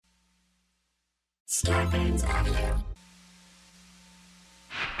Scarpins Avenue.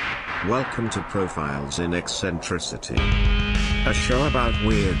 Welcome to Profiles in Eccentricity, a show about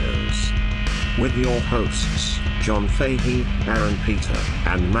weirdos. With your hosts, John Fahey, Aaron Peter,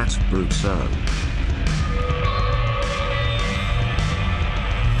 and Matt Brousseau.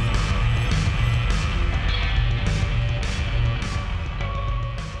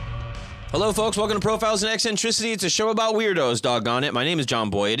 Hello, folks. Welcome to Profiles in Eccentricity. It's a show about weirdos, doggone it. My name is John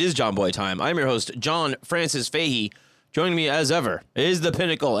Boy. It is John Boy time. I'm your host, John Francis Fahey. Joining me, as ever, is the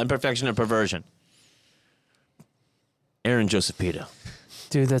pinnacle and perfection of perversion, Aaron Joseph Pito.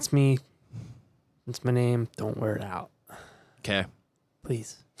 Dude, that's me. That's my name. Don't wear it out. Okay.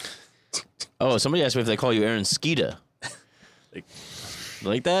 Please. Oh, somebody asked me if they call you Aaron Skeeta.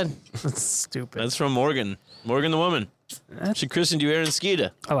 Like that? That's stupid. That's from Morgan. Morgan the woman. She christened you Aaron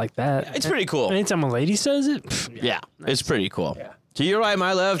Skeeta. I like that. It's pretty cool. Anytime a lady says it, Yeah, it's pretty cool. Yeah. To your right,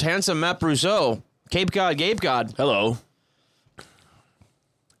 my left, handsome Matt Brousseau. Cape Cod, Gape God. Hello.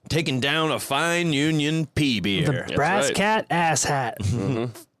 Taking down a fine Union P beer. the brass cat ass hat.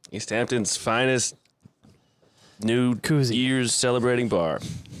 East Hampton's finest new Koozie. year's celebrating bar.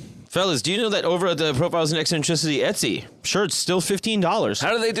 Fellas, do you know that over at the Profiles in Eccentricity Etsy, shirts still $15?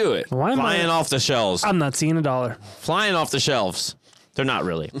 How do they do it? Why am Flying off the shelves. I'm not seeing $1. Flying off the shelves. They're not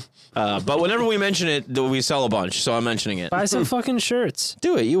really. But whenever we mention it, we sell a bunch, so I'm mentioning it. Buy some fucking shirts.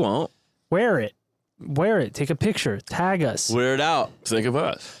 Do it. You won't. Wear it. Wear it. Take a picture. Tag us. Wear it out. Think of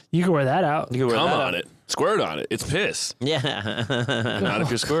us. You can wear that out. You can wear Come that on out. it. Squirt on it. It's piss. Yeah. Not if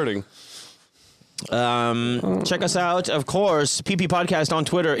you're squirting. Check us out, of course. PP Podcast on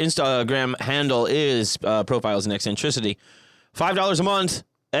Twitter. Instagram handle is Profiles in Eccentricity. $5 a month.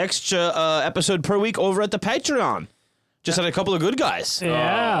 Extra episode per week over at the Patreon. Just had a couple of good guys.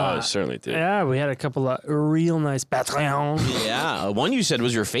 Yeah. Oh, I certainly did. Yeah, we had a couple of real nice Patreon. Yeah. One you said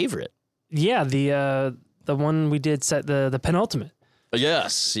was your favorite. Yeah, the one we did set the penultimate.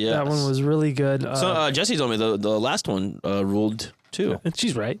 Yes. Yes. That one was really good. So Jesse told me the last one ruled too. And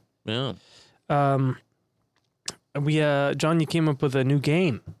she's right. Yeah. John, you came up with a new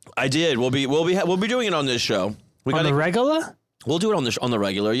game. I did. We'll be doing it on this show. On the regular? We'll do it on the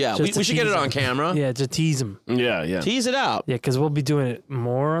regular. Yeah. Just We to should get tease it on them. camera. Yeah, to tease them. Yeah. Tease it out. Yeah, because we'll be doing it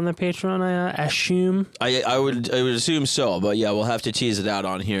more on the Patreon, I assume. I would assume so, but yeah, we'll have to tease it out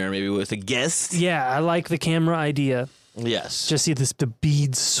on here, maybe with a guest. Yeah, I like the camera idea. Yes. Just see the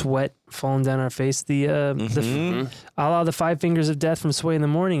beads sweat falling down our face. A la the 5 Fingers of Death from Sway in the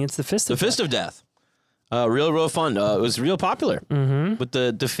Morning. It's the Fist The of Fist of Death. Real fun. It was real popular with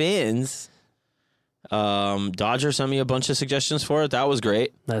the fans. Dodger sent me a bunch of suggestions for it. That was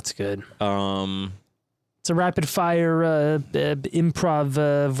great. That's good. It's It's a rapid fire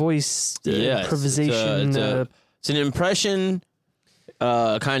improv voice improvisation. It's an impression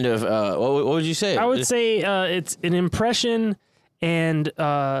kind of. What would you say? I would say it's an impression and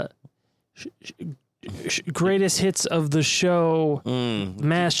greatest hits of the show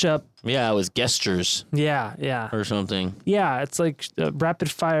mashup. Yeah, it was gestures. Yeah. Or something. Yeah, it's like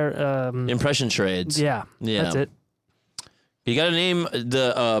rapid fire. Impression charades. Yeah, Yeah. that's it. You got to name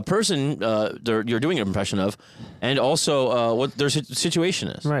the person you're doing an impression of, and also what their situation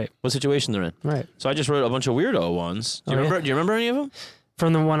is. Right. What situation they're in. Right. So I just wrote a bunch of weirdo ones. Do you remember? Yeah. Do you remember any of them?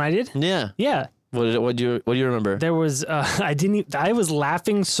 From the one I did? Yeah. Yeah. What do you remember? There was I was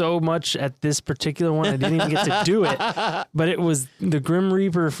laughing so much at this particular one I didn't even get to do it. But it was the Grim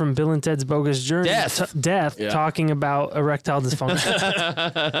Reaper from Bill and Ted's Bogus Journey. Death Yeah. talking about erectile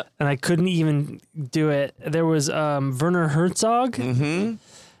dysfunction. And I couldn't even do it. There was Werner Herzog. Mm-hmm.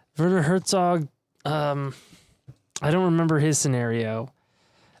 Werner Herzog, I don't remember his scenario.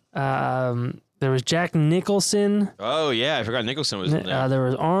 There was Jack Nicholson. Oh yeah, I forgot Nicholson was in there. There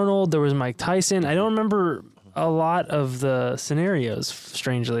was Arnold. There was Mike Tyson. I don't remember a lot of the scenarios,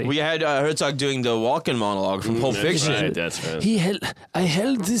 strangely. We had Herzog doing the walk-in monologue from Pulp Fiction. That's right. I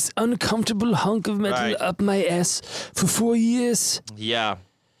held this uncomfortable hunk of metal Right. up my ass for 4 years. Yeah.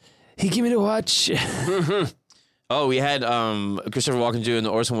 He gave me the watch. Oh, we had Christopher Walken doing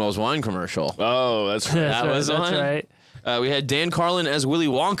the Orson Welles wine commercial. Oh, that's right. That was that's one. right. We had Dan Carlin as Willy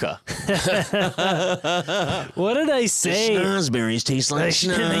Wonka. What did I say? Schnozberries taste like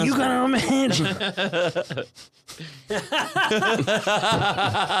schnozberries. You gotta imagine.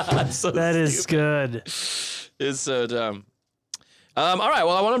 That is good. It's so dumb. All right.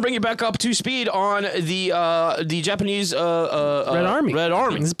 Well, I want to bring you back up to speed on the Japanese Red Army. Red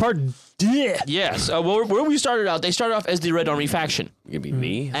Army. This is part D. Yes. Where we started out, they started off as the Red Army faction, Give me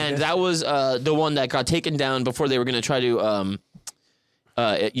me. and that was the one that got taken down before they were going to try to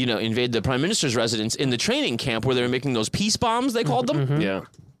invade the prime minister's residence in the training camp where they were making those peace bombs. They called them. Yeah.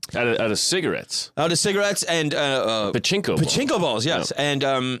 Out of cigarettes. Out of cigarettes and Pachinko balls, yes.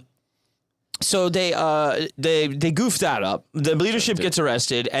 And so they goofed that up. The leadership gets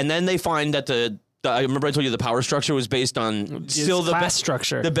arrested, and then they find that I remember I told you the power structure was based on still the class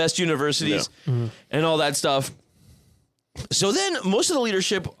structure, the best universities, and all that stuff. So then most of the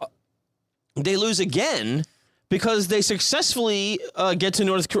leadership, they lose again because they successfully get to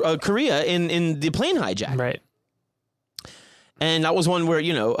North Korea in the plane hijack. Right. And that was one where,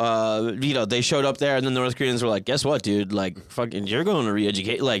 they showed up there and then the North Koreans were like, guess what, dude? Like, fucking, you're going to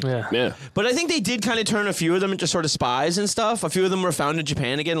re-educate. Like, Yeah. But I think they did kind of turn a few of them into sort of spies and stuff. A few of them were found in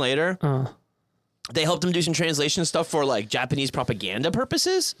Japan again later. They helped them do some translation stuff for, like, Japanese propaganda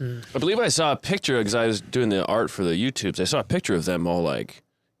purposes. I believe I saw a picture because I was doing the art for the YouTubes. I saw a picture of them all like,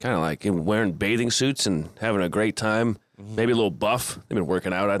 kind of like wearing bathing suits and having a great time. Maybe a little buff. They've been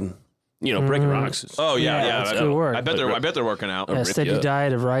working out on, breaking rocks. Oh, yeah. that's good work. I bet they're working out. A steady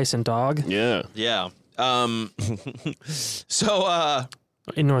diet of rice and dog Yeah. Yeah. So,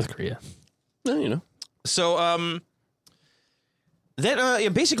 in North Korea. Well, So,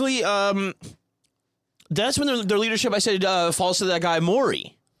 then, basically, that's when their leadership, I said, falls to that guy,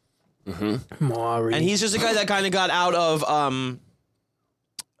 Mori. Maury. And he's just a guy that kind of got out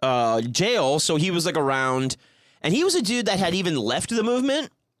of jail, so he was, like, around. And he was a dude that had even left the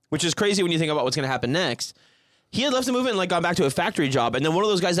movement, which is crazy when you think about what's going to happen next. He had left the movement and, like, gone back to a factory job. And then one of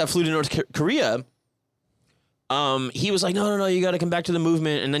those guys that flew to North Korea, he was like, no, you got to come back to the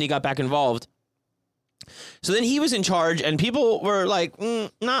movement. And then he got back involved. So then he was in charge, and people were like,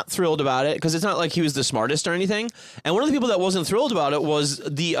 not thrilled about it because it's not like he was the smartest or anything. And one of the people that wasn't thrilled about it was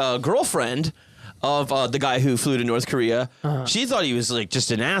the girlfriend of the guy who flew to North Korea. She thought he was like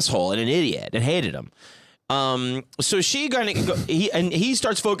just an asshole and an idiot and hated him. So she he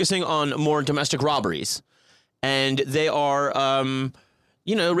starts focusing on more domestic robberies, and they are,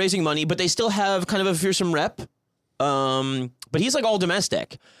 raising money, but they still have kind of a fearsome rep. But he's like all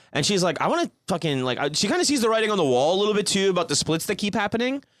domestic. And she's like, I want to fucking, like, she kind of sees the writing on the wall a little bit too about the splits that keep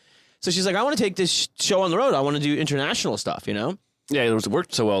happening. So she's like, I want to take this show on the road. I want to do international stuff, Yeah, it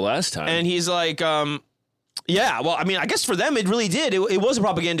worked so well last time. And he's like, yeah, well, I mean, I guess for them it really did. It was a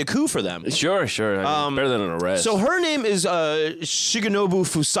propaganda coup for them. Sure. Better than an arrest. So her name is Shigenobu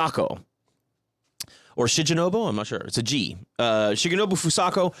Fusako. Or Shigenobu, I'm not sure. It's a G. Shigenobu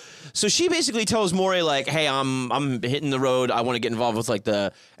Fusako. So she basically tells Mori, like, hey, I'm hitting the road. I want to get involved with, like,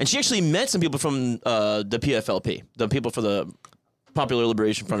 and she actually met some people from the PFLP, the people for the Popular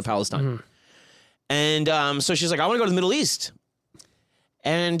Liberation Front of Palestine. And so she's like, I want to go to the Middle East.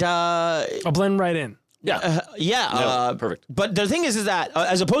 And I'll blend right in. Perfect. But the thing is that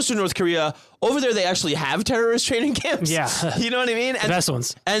as opposed to North Korea, over there they actually have terrorist training camps. Yeah. You know what I mean? The best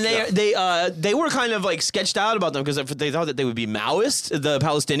ones. And they were kind of like sketched out about them because they thought that they would be Maoist, the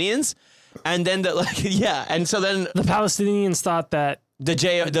Palestinians, and then and so then The Palestinians thought that. the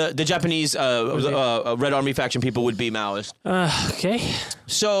Japanese Red Army faction people would be Maoist. Okay.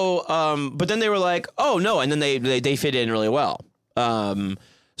 So but then they were like, oh no, and then they fit in really well.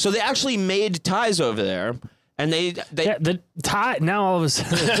 So they actually made ties over there, and the tie now all of a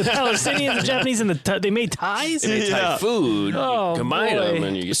sudden the Palestinians, the Japanese, and they made ties. They type food, Oh, combine boy. them,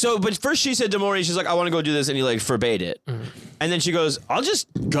 and you get. So, but first she said to Mori, she's like, I want to go do this, and he like forbade it, and then she goes, I'll just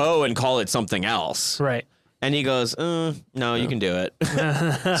go and call it something else, Right. and he goes, no, you can do it.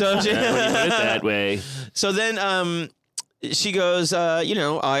 So she, Put it that way. so then she goes,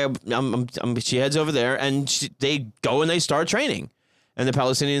 she heads over there, and they go and they start training. And the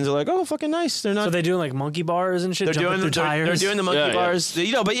Palestinians are like, oh, fucking nice. They're not. So they're doing like monkey bars and shit. They're jumping doing through tires. They're doing the monkey Yeah. bars.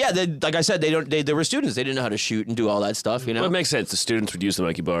 But yeah, like I said, they were students. They didn't know how to shoot and do all that stuff. Well, it makes sense. The students would use the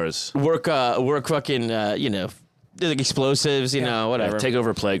monkey bars. Work fucking like explosives. Whatever. Take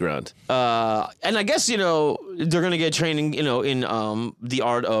over a playground. And I guess they're gonna get training. In the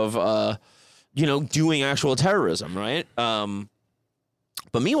art of doing actual terrorism, right?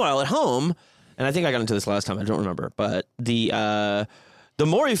 But meanwhile, at home, and I think I got into this last time. I don't remember, but the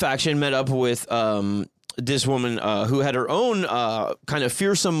Mori faction met up with this woman who had her own kind of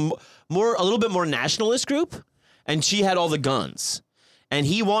fearsome, a little bit more nationalist group, and she had all the guns, and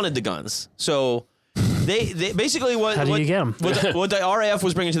he wanted the guns. So they basically How do you get 'em? what the RAF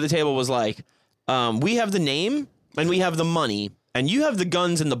was bringing to the table was like, we have the name and we have the money, and you have the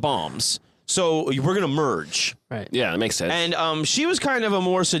guns and the bombs. So we're gonna merge. Right. Yeah, that makes sense. And she was kind of a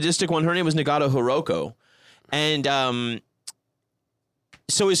more sadistic one. Her name was Nagata Hiroko. And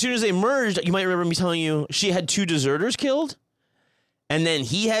so as soon as they merged, you might remember me telling you, she had 2 deserters killed. And then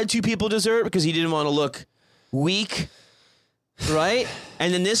he had 2 people desert because he didn't want to look weak. Right?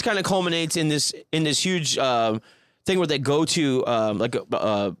 And then this kind of culminates in this huge thing where they go to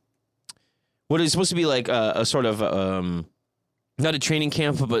what is supposed to be like a sort of not a training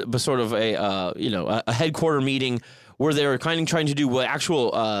camp, but sort of a headquarter meeting where they're kind of trying to do what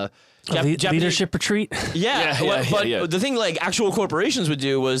actual Japanese leadership retreat. But the thing like actual corporations would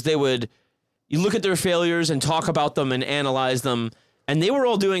do was you look at their failures and talk about them and analyze them, and they were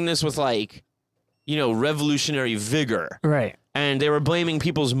all doing this with like, revolutionary vigor, Right. and they were blaming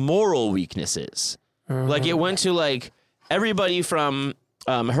people's moral weaknesses. Like it went to like everybody from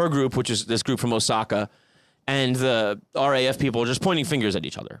her group, which is this group from Osaka, and the RAF people just pointing fingers at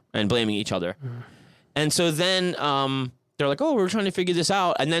each other and blaming each other. And so then they're like, oh, we're trying to figure this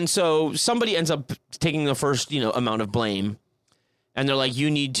out. And then so somebody ends up taking the first, amount of blame. And they're like, you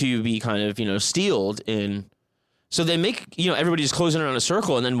need to be kind of, steeled in. So they make, everybody just closing around a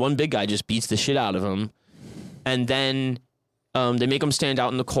circle. And then one big guy just beats the shit out of him. And then they make him stand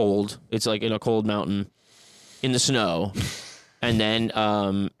out in the cold. It's like in a cold mountain in the snow. And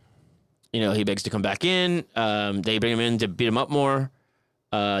then, he begs to come back in. They bring him in to beat him up more.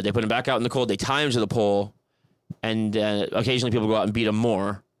 They put him back out in the cold. They tie him to the pole. And occasionally people go out and beat him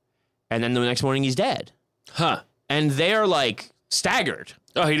more. And then the next morning he's dead. Huh. And they're like staggered.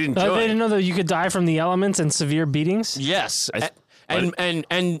 Oh, he didn't They join. didn't know that you could die from the elements and severe beatings. Yes.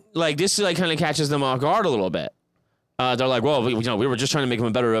 And like this like kind of catches them off guard a little bit. They're like, well, we were just trying to make him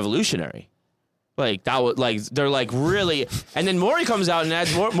a better revolutionary. Like that was like they're like really, and then Mori comes out and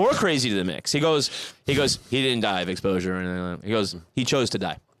adds more crazy to the mix. He goes, he didn't die of exposure, and he goes, he chose to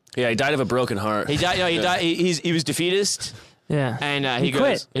die. Yeah, he died of a broken heart. He died. He died. He was defeatist, Yeah. and He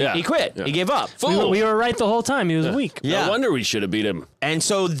quit. He quit. Yeah. He gave up. We were right the whole time. He was weak. Yeah. No wonder we should have beat him. And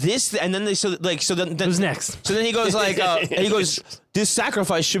so then Who's next? So then he goes like, this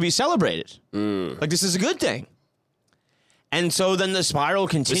sacrifice should be celebrated. Like this is a good thing. And so then the spiral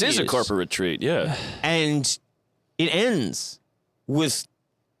continues. This is a corporate retreat, yeah. And it ends with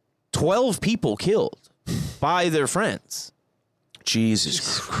 12 people killed by their friends.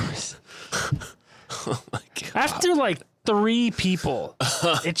 Jesus Christ. Oh my God. After like 3 people,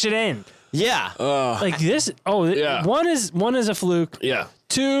 it should end. Yeah. Like this. Oh, Yeah. one is a fluke. Yeah.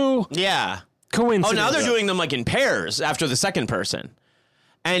 2 Yeah. coincidence. Oh, now they're doing them like in pairs after the second person.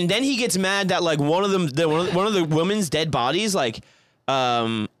 And then he gets mad that like one of the women's dead bodies,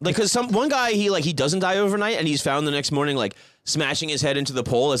 because one guy he doesn't die overnight, and he's found the next morning like smashing his head into the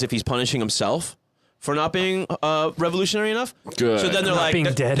pole as if he's punishing himself for not being revolutionary enough. Good. So then they're Not being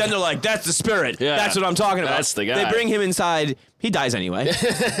like, dead. then they're like, that's the spirit. Yeah. That's what I'm talking about. That's the guy. They bring him inside. He dies anyway.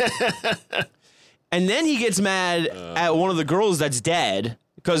 And then he gets mad at one of the girls that's dead.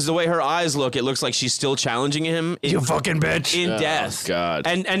 Because the way her eyes look, it looks like she's still challenging him. You fucking bitch. In death. God.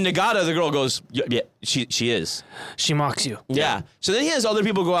 And Nagata, the girl goes, yeah, she is. She mocks you. Yeah. So then he has other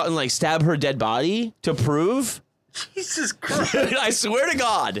people go out and like stab her dead body to prove. Jesus Christ. I swear to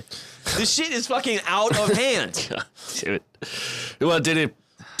God, this shit is fucking out of hand. Dude. Well, did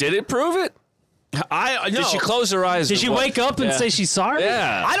it prove it? No. Did she close her eyes? Did she wake up and say she saw it?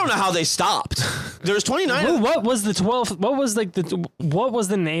 Yeah. I don't know how they stopped. There's 29. Ooh, what was the 12th? What was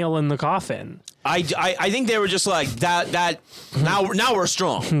the nail in the coffin? I think they were just like that. Now we're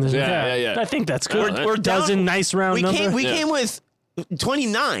strong. Yeah. I think that's good. We're That was a down. nice round We number. came with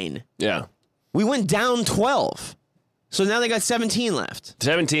 29. Yeah. We went down 12. So now they got 17 left.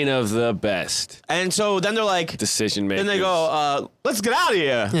 17 of the best And so then they're like, decision makers. then they go, let's get out of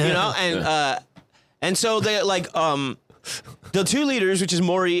here, and so they like the two leaders, which is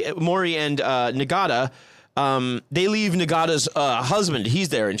Mori and Nagata. They leave Nagata's husband. He's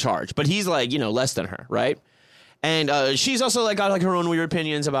there in charge, but he's like less than her, right? And she's also like got like her own weird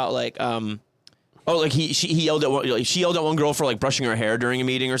opinions about like she yelled at one girl for like brushing her hair during a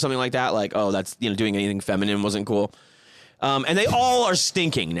meeting or something like that. Like, oh, that's doing anything feminine wasn't cool. And they all are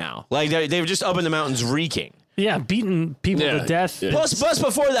stinking now. Like they're just up in the mountains reeking. Yeah, beating people Yeah, to death. yeah. Plus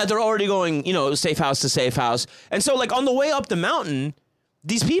before that, they're already going, safe house to safe house. And so like on the way up the mountain,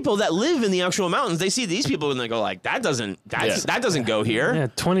 these people that live in the actual mountains, they see these people and they go like, that doesn't go here. Yeah,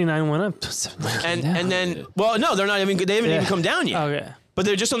 29 went up. And then, well, no, they haven't even come down yet. Okay. But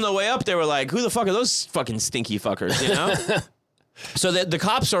they're just on the way up. They were like, who the fuck are those fucking stinky fuckers, So the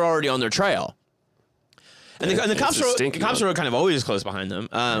cops are already on their trail. And the cops are kind of always close behind them.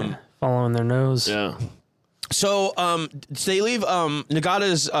 Following their nose. Yeah. So they leave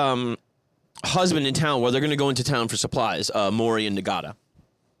Nagata's husband in town where they're going to go into town for supplies, Mori and Nagata.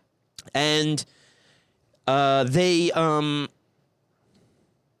 And they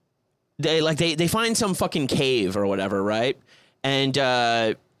find some fucking cave or whatever, right? And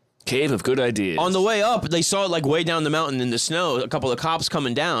Cave of good ideas. on the way up, they saw like way down the mountain in the snow, a couple of cops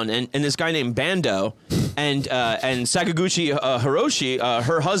coming down, and this guy named Bando, and Sakaguchi Hiroshi,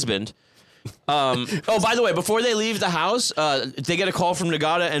 her husband. Oh, by the way, before they leave the house, they get a call from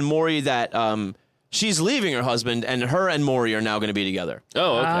Nagata and Mori that she's leaving her husband, and her and Mori are now going to be together.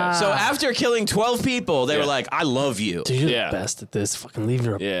 Oh, okay. So after killing 12 people, they were like, I love you. Dude, you're Yeah. the best at this. Fucking leaving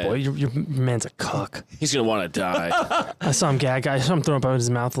your Yeah. boy. Your man's a cuck. He's going to want to die. I saw him gag. I saw him throw up out his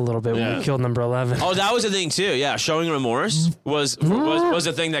mouth a little bit when Yeah. we killed number 11. Oh, that was the thing too. Yeah, showing remorse was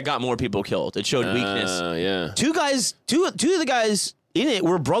a thing that got more people killed. It showed weakness. Yeah. Two of the guys in it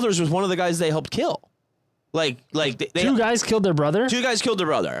were brothers with one of the guys they helped kill. Like they Two guys killed their brother? two guys killed their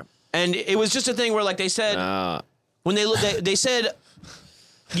brother, and it was just a thing where like they said when they said,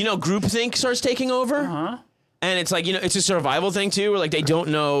 you know, groupthink starts taking over, and it's like, you know, it's a survival thing too, where like they don't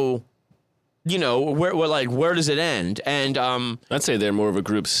know, you know, where does it end, and I'd say they're more of a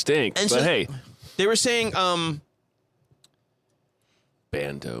group stink, And but so- hey, they were saying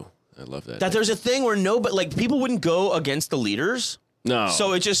Bando. I love that. that there's a thing where like people wouldn't go against the leaders. No.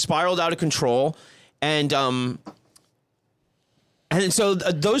 So it just spiraled out of control, and so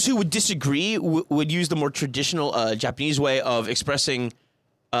those who would disagree would use the more traditional Japanese way of expressing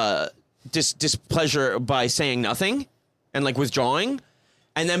displeasure by saying nothing and like withdrawing,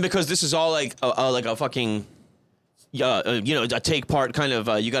 and then because this is all like a fucking you know, a take part kind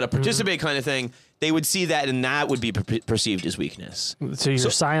of you got to participate kind of thing. They would see that, and that would be perceived as weakness. So your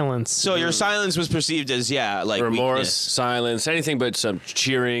silence. So your silence was perceived as like remorse, weakness. silence, anything but some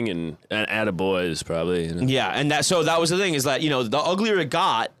cheering and attaboys, probably. Yeah, and that was the thing, is that, you know, the uglier it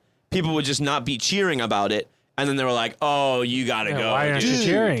got, people would just not be cheering about it, and then they were like, "Oh, you gotta go, why aren't you dude."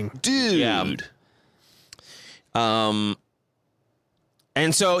 cheering? Dude. Yeah.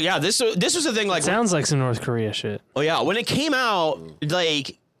 And so yeah, this was the thing. Like, Sounds like some North Korea shit. oh yeah, when it came out,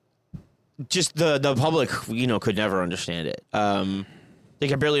 like, just the public, you know, could never understand it. They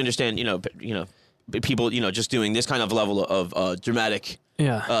could barely understand, you know, people, you know, just doing this kind of level of dramatic,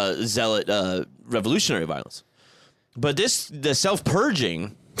 Yeah. zealot, revolutionary violence. But the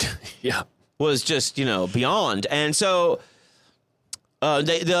self-purging Yeah. was just, you know, beyond. And so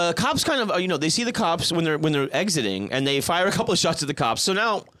the cops kind of, you know, they see the cops when they're exiting, and they fire a couple of shots at the cops. So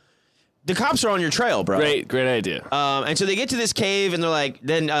now the cops are on your trail, bro. Great idea. And so they get to this cave, and they're like,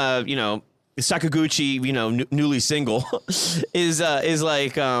 then you know, Sakaguchi, you know, newly single, is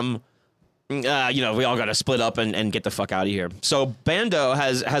like, you know, we all got to split up and get the fuck out of here. So Bando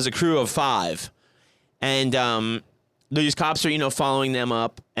has a crew of 5, and these cops are, you know, following them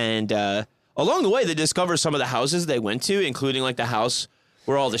up, and along the way they discover some of the houses they went to, including like the house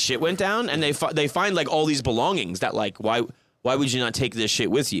where all the shit went down, and they find like all these belongings that, like, why would you not take this shit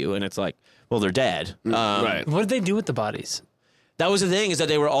with you? And it's like, well, they're dead. Right. What did they do with the bodies? That was the thing, is that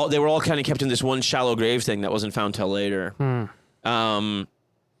they were all kind of kept in this one shallow grave thing that wasn't found till later. But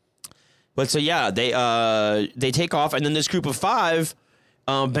so yeah, they take off, and then this group of 5,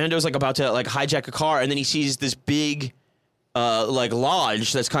 Bando's like about to like hijack a car, and then he sees this big like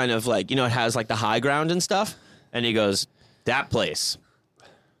lodge that's kind of like, you know, it has like the high ground and stuff, and he goes, that place.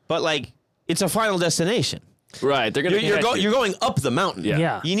 But like, it's a final destination. Right. They're gonna. You're going up the mountain. Yeah.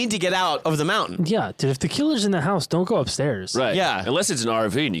 Yeah. You need to get out of the mountain. Yeah, dude, if the killer's in the house, don't go upstairs. Right. Yeah. Unless it's an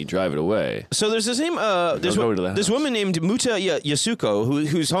RV and you drive it away. So there's this name, this go to the this house. woman named Muta Yasuko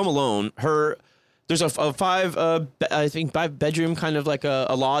who's home alone. There's a 5 I think 5 bedroom kind of like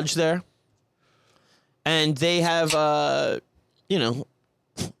a lodge there, and they have you know,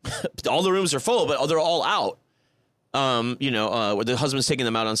 all the rooms are full, but they're all out. You know, where the husband's taking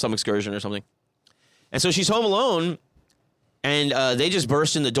them out on some excursion or something. And so she's home alone, and they just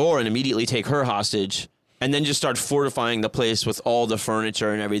burst in the door and immediately take her hostage, and then just start fortifying the place with all the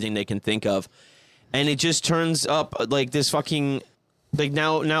furniture and everything they can think of. And it just turns up like this fucking, like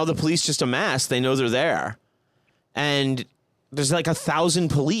now the police just amass. They know they're there, and there's like 1,000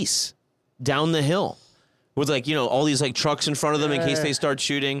 police down the hill with, like, you know, all these like trucks in front of them in case they start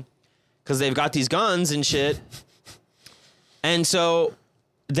shooting, because they've got these guns and shit. And so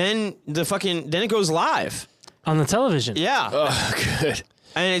then it goes live. On the television. Yeah. Oh, good.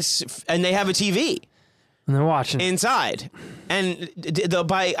 And they have a TV And they're watching. inside. And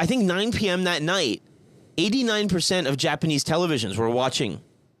by I think 9 p.m. that night, 89% of Japanese televisions were watching,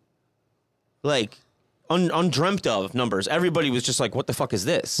 like, undreamt of numbers. Everybody was just like, what the fuck is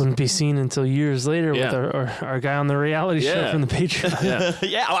this? Wouldn't be seen until years later Yeah. with our guy on the reality show Yeah. from the Patreon. Yeah.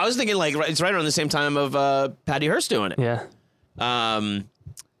 Yeah, I was thinking like it's right around the same time of Patty Hearst doing it. Yeah.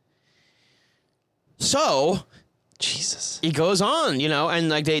 So Jesus. it goes on, you know, and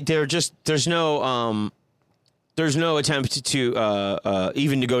like they're just there's no attempt to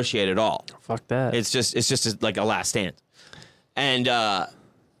even negotiate at all. Fuck that. It's just like a last stand, and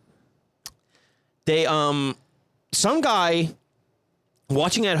they some guy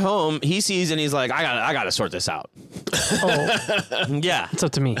watching at home, he sees and he's like, I gotta sort this out. Oh, Yeah. it's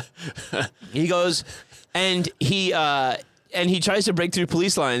up to me. He goes and he tries to break through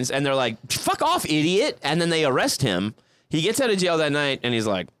police lines, and they're like, fuck off, idiot. And then they arrest him. He gets out of jail that night and he's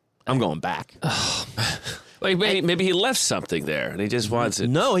like, I'm going back. Like maybe he left something there and he just wants it.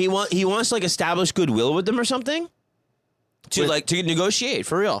 No, he wants to like establish goodwill with them or something. To to negotiate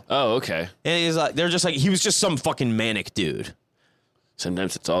for real. Oh, okay. And he's like, they're just like, he was just some fucking manic dude.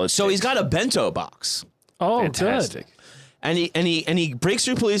 Sometimes it's all it So takes. he's got a bento box. Oh, Fantastic. good. And he breaks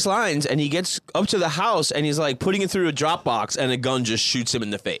through police lines, and he gets up to the house, and he's like putting it through a drop box, and a gun just shoots him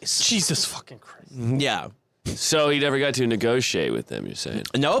in the face. Jesus fucking Christ. Yeah. So he never got to negotiate with them, you're saying?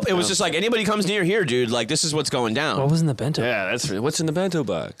 Nope. It was just like, anybody comes near here, dude, like this is what's going down. What was in the bento? Yeah, that's what's in the bento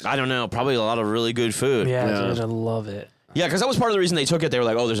box. I don't know. Probably a lot of really good food. Yeah, Yeah. dude, I love it. Yeah, because that was part of the reason they took it. They were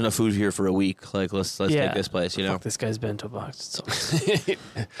like, oh, there's enough food here for a week. Like, let's Yeah. take this place, you know? Fuck this guy's bento box. It's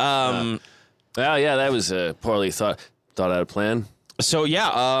so Well, yeah, that was a poorly thought out plan. So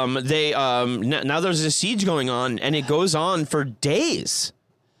yeah, they now there's a siege going on, and it goes on for days,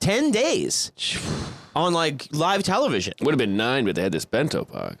 10 days, on like live television. Would have been 9, but they had this bento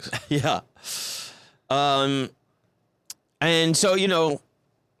box. Yeah. And so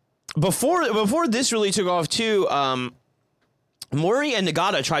before this really took off too, Mori and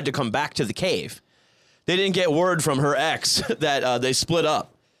Nagata tried to come back to the cave. They didn't get word from her ex that they split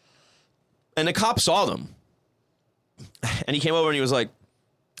up, and the cop saw them. And he came over and he was like,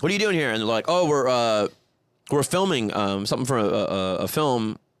 "What are you doing here?" And they're like, "Oh, we're filming something for a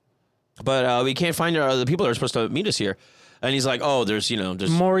film, but we can't find the people that are supposed to meet us here." And he's like, "Oh, there's."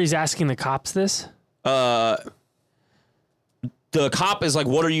 Maury's asking the cops this? The cop is like,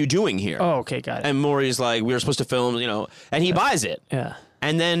 "What are you doing here?" Oh, okay, got it. And Maury's like, "We were supposed to film, and he buys it. Yeah.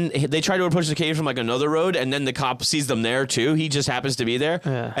 And then they try to approach the cave from like another road, and then the cop sees them there too. He just happens to be there.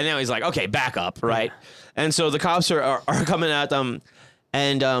 Yeah. And now he's like, okay, back up, right? And so the cops are coming at them,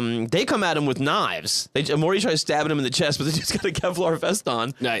 and they come at him with knives. Maury tries stabbing him in the chest, but they just got a Kevlar vest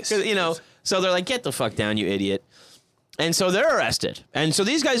on. Nice. 'Cause, so they're like, get the fuck down, you idiot. And so they're arrested. And so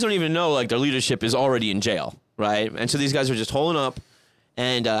these guys don't even know, like, their leadership is already in jail, right? And so these guys are just holding up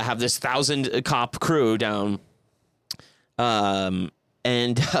and have this 1,000 cop crew down.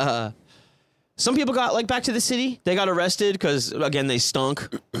 And some people got like back to the city. They got arrested because again they stunk.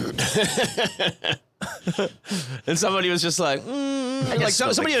 And somebody was just like,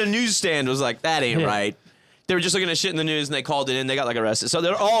 somebody at a newsstand was like, that ain't right. They were just looking at shit in the news and they called it in. They got like arrested. So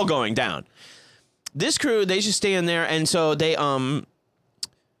they're all going down. This crew, they just stay in there, and so they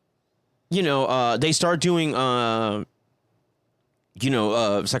they start doing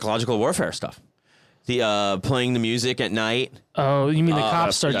psychological warfare stuff. The playing the music at night. Oh, you mean the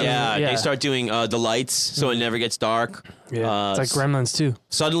cops start doing Yeah, it? they start doing the lights so it never gets dark. Yeah, it's like Gremlins too.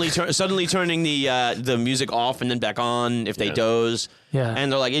 Suddenly turning the music off and then back on if they doze. Yeah.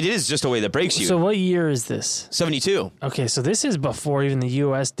 And they're like, it is just a way that breaks you. So what year is this? 72. Okay, so this is before even the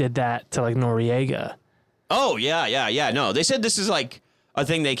U.S. did that to like Noriega. Oh, yeah. No, they said this is like a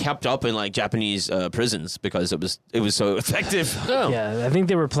thing they kept up in like Japanese prisons because it was so effective. Yeah, I think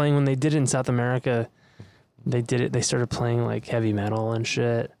they were playing when they did it in South America. They did it. They started playing like heavy metal and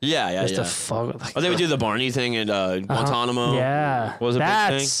shit. Yeah. Just to fuck. Like, Oh, they would do the Barney thing at Guantanamo. Yeah, Was a big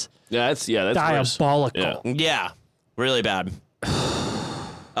that's That's worse. diabolical. Yeah. Yeah, really bad.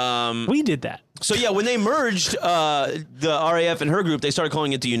 We did that. So yeah, when they merged the RAF and her group, they started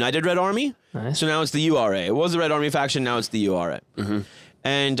calling it the United Red Army. Nice. So now it's the URA. It was the Red Army faction. Now it's the URA. Mm-hmm.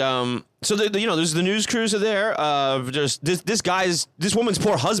 And so there's the news crews are there. Just this woman's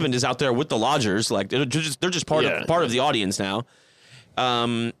poor husband is out there with the lodgers. Like they're just part of the audience now.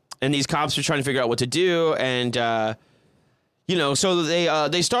 And these cops are trying to figure out what to do. And so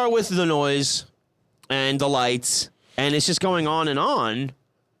they start with the noise and the lights, and it's just going on.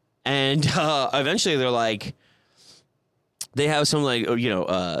 And eventually they're like, they have some like,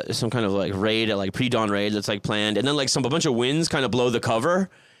 some kind of like raid, like pre-dawn raid that's like planned. And then like a bunch of winds kind of blow the cover.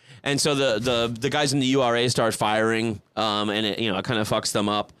 And so the guys in the URA start firing, and it kind of fucks them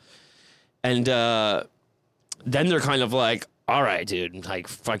up. And then they're kind of like, all right, dude, like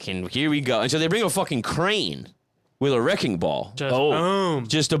fucking here we go. And so they bring a fucking crane with a wrecking ball. Boom.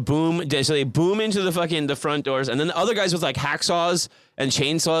 Just a boom. So they boom into the front doors, and then the other guys with like hacksaws and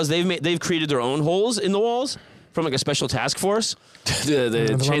chainsaws, they've created their own holes in the walls from like a special task force.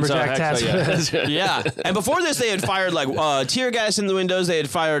 the chainsaw lumberjack hacksaw, Yeah. And before this, they had fired like tear gas in the windows. They had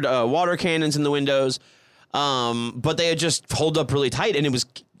fired water cannons in the windows, but they had just holed up really tight, and it was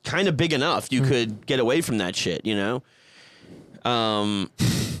kind of big enough you could get away from that shit,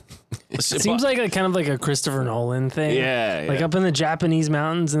 It seems like a kind of like a Christopher Nolan thing. Yeah, Like yeah. up in the Japanese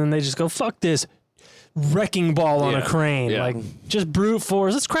mountains, and then they just go, fuck this wrecking ball on a Yeah, crane. yeah. Like, just brute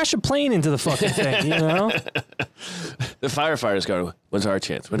force. Let's crash a plane into the fucking thing, you know? The firefighters go, when's our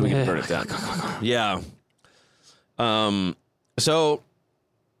chance? When do we get to burn it down? Yeah. So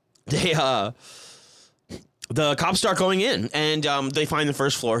they the cops start going in, and they find the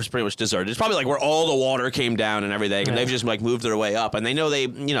first floor is pretty much deserted. It's probably like where all the water came down and everything, and they've just like moved their way up, and they know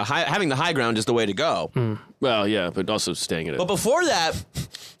having the high ground is the way to go. Well, yeah, but also staying in it. But before that,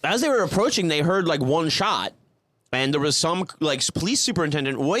 as they were approaching, they heard like one shot, and there was some like police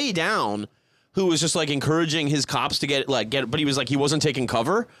superintendent way down who was just like encouraging his cops to get, but he was like, he wasn't taking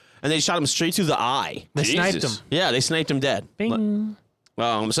cover, and they shot him straight through the eye. They sniped him. Jesus. Yeah, they sniped him dead. Bing.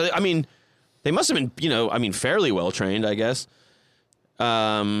 So I mean, they must have been, fairly well trained, I guess.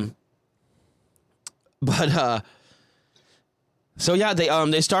 So yeah,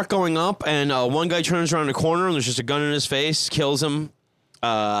 they start going up, and one guy turns around the corner, and there's just a gun in his face, kills him.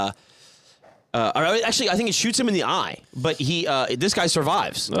 Or actually, I think it shoots him in the eye, but this guy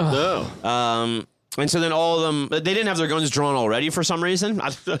survives. No. And so then all of them, they didn't have their guns drawn already for some reason.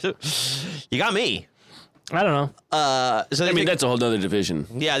 You got me. I don't know. So I mean, that's a whole nother division.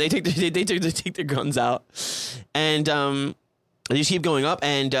 yeah, they take their guns out, and they just keep going up,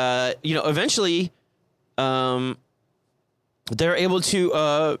 and eventually, they're able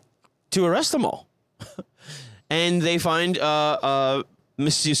to arrest them all, and they find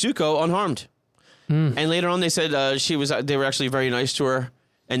Miss Yasuko unharmed. And later on, they said they were actually very nice to her,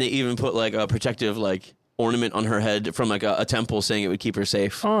 and they even put like a protective like ornament on her head from like a temple, saying it would keep her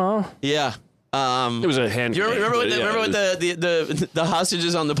safe. Oh, Yeah. It was a hand. Do you remember what the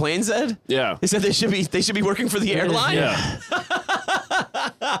hostages on the plane said? Yeah. They said they should be working for the airline. Yeah.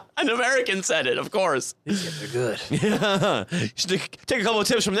 An American said it, of course. they're good. Yeah. You should take a couple of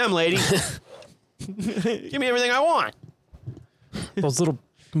tips from them, lady. Give me everything I want. Those little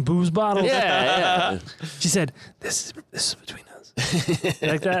booze bottles. Yeah. She said, "This is between us." You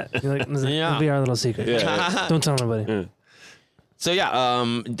like that? You're like, Yeah. it'll be our little secret. Yeah. Don't tell nobody. So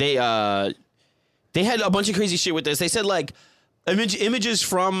yeah, they had a bunch of crazy shit with this. They said like images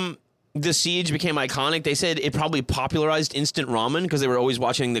from the siege became iconic. They said it probably popularized instant ramen because they were always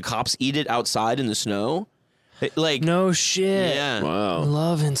watching the cops eat it outside in the snow. No shit. Yeah. I Wow.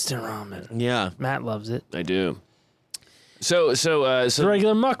 love instant ramen. Yeah. Matt loves it. I do. So The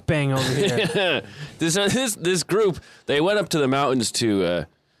regular mukbang over here. this group, they went up to the mountains to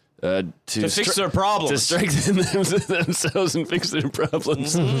fix their problems. to strengthen themselves and fix their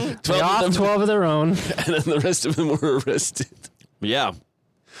problems. They 12 off of them, 12 of their own. and then the rest of them were arrested. Yeah.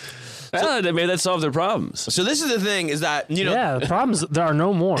 Well, they made that solve their problems. So this is the thing is that, Yeah, the problems, there are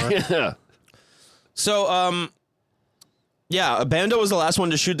no more. Yeah. So, Bando was the last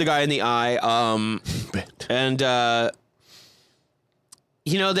one to shoot the guy in the eye. And,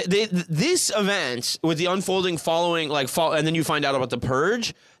 this event with the unfolding following, and then you find out about the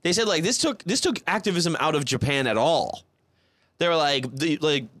purge. They said this took activism out of Japan at all. They were like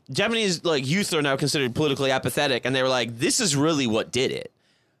Japanese youth are now considered politically apathetic, and they were like, this is really what did it.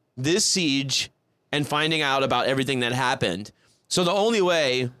 This siege and finding out about everything that happened. So the only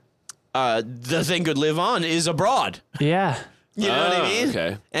way the thing could live on is abroad. Yeah. You know what I mean?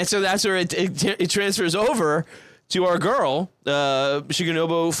 Okay. And so that's where it transfers over to our girl,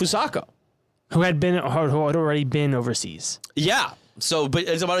 Shigenobu Fusako. Who had already been overseas. Yeah. So, but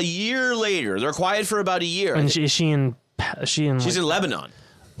it's about a year later. They're quiet for about a year. And she's in She's in Lebanon.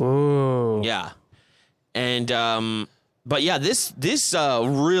 Whoa. Yeah. And but yeah, this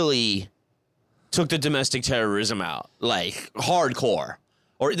really took the domestic terrorism out, hardcore.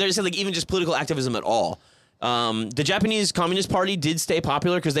 Or they said even just political activism at all. The Japanese Communist Party did stay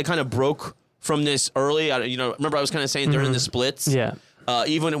popular because they kind of broke from this early. Remember I was kind of saying during the splits. Yeah.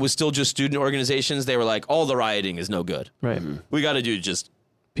 Even when it was still just student organizations, they were like, all the rioting is no good. Right. We got to do just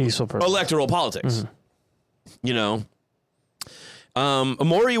Peaceful person. electoral politics.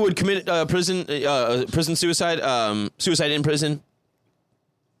 Mori would commit prison suicide, suicide in prison.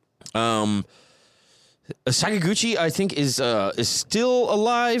 Sakaguchi, I think, is still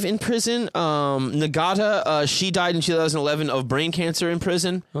alive in prison. Nagata, she died in 2011 of brain cancer in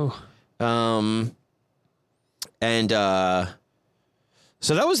prison. Oh.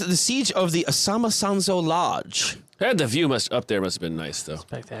 So that was the siege of the Asama Sanzo Lodge. The view up there must have been nice, though.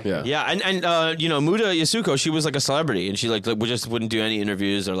 Spectacular. Yeah. Yeah, and Muda Yasuko, she was like a celebrity, and she just wouldn't do any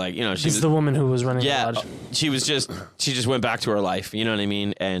interviews or she She's was the woman who was running the yeah, lodge. she just went back to her life. You know what I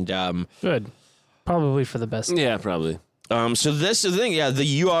mean? And Good. Probably for the best. Yeah, probably. So this is the thing. Yeah, the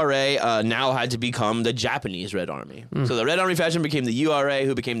URA now had to become the Japanese Red Army. So the Red Army faction became the URA,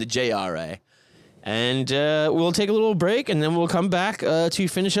 who became the JRA. And we'll take a little break, and then we'll come back to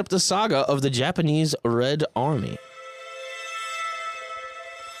finish up the saga of the Japanese Red Army.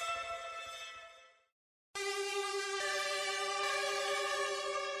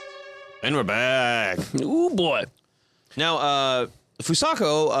 And we're back. Ooh, boy. Now,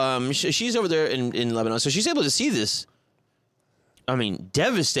 Fusako, she's over there in Lebanon, so she's able to see this, I mean,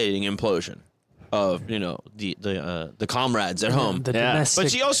 devastating implosion of, the comrades at home. The Yeah. domestic.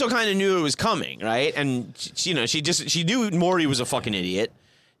 But she also kind of knew it was coming, right? And, she knew Mori was a fucking idiot,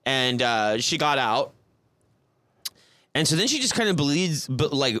 and she got out. And so then she just kind of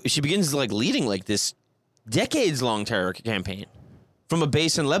she begins, leading, this decades-long terror campaign from a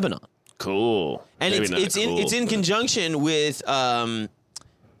base in Lebanon. Cool. And Maybe it's not cool, in but- conjunction with other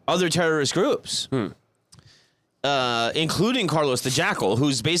terrorist groups, including Carlos the Jackal,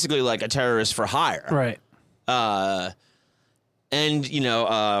 who's basically like a terrorist for hire. Right. And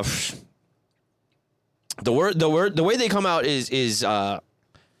the way they come out is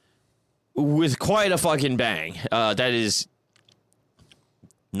with quite a fucking bang. That is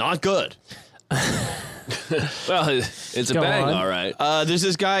not good. Well, it's a Go bang, on. all right. There's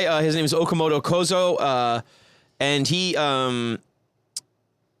this guy. His name is Okamoto Kozo, and he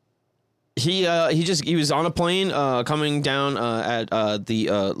was on a plane coming down at the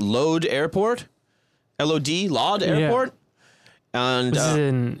Lod Airport, Lod Airport, and This is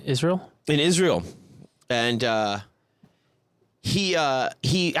in Israel? in Israel, and he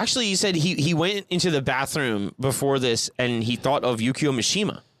actually said he went into the bathroom before this, and he thought of Yukio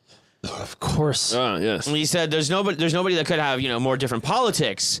Mishima. Of course. Oh, yes. And he said there's nobody that could have more different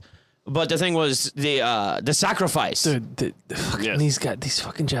politics, but the thing was the sacrifice. Dude, the fucking, Yes. these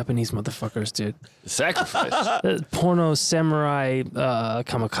fucking Japanese motherfuckers, dude. Sacrifice. The porno samurai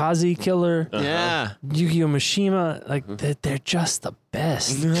kamikaze killer. Yeah. Yukio Mishima, they're just the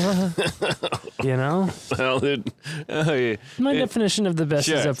best. You know? Well, dude. Oh, yeah. My definition of the best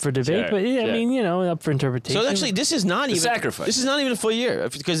is Sure, up for debate, sure, but yeah, I sure. mean, up for interpretation. So actually, this is not even sacrifice. This is not even a full year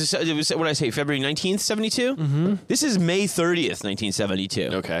because it was what I say, February 19th, 72. Mm-hmm. This is May 30th, 1972.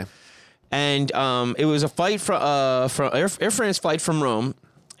 Okay. And it was a flight from Air France flight from Rome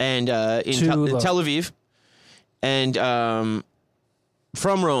and in Tel Aviv, and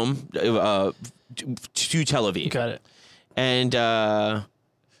from Rome to Tel Aviv. Got it. And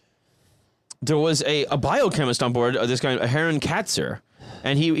there was a biochemist on board, this guy, Heron Katzer,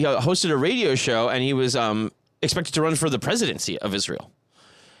 and he hosted a radio show, and he was expected to run for the presidency of Israel.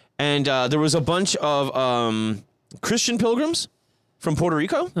 And there was a bunch of Christian pilgrims from Puerto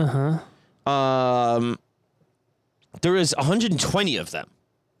Rico. There is 120 of them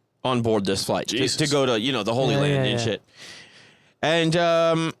on board this flight to go to the Holy Land and shit. And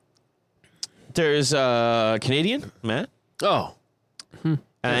there's Canadian Matt. Oh.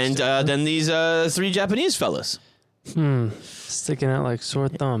 And then these 3 Japanese fellas. Sticking out like sore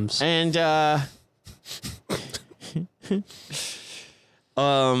thumbs. And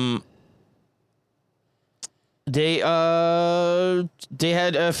they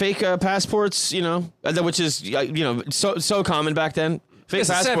had fake passports, which is so common back then. Fake It's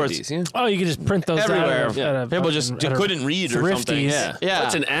the passports 70s, yeah. Oh, you could just print those everywhere. out. at a People fucking- just at a couldn't read or something. Thrifties. Yeah.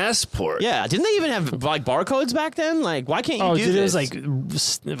 What's an assport? Yeah, didn't they even have barcodes back then? Like, why can't you Oh, do dude, this? it was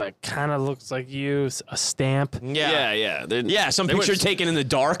like kind of looks like you, a stamp. Yeah. Some they picture weren't- taken in the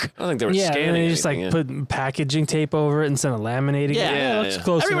dark. I don't think they were Yeah, scanning and they just anything, put packaging tape over it instead of laminating Yeah. it. Yeah, It looks yeah.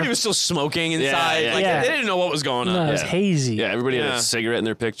 close Everybody enough. was still smoking inside. yeah. Like Yeah. they didn't know what was going on. No, it was Yeah. hazy. Yeah, everybody had Yeah. a cigarette in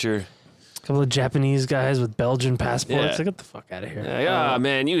their picture. A couple of Japanese guys with Belgian passports. Yeah. Like, get the fuck out of here. Yeah,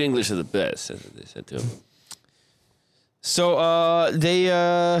 man, you English are the best. That's what they said to him. So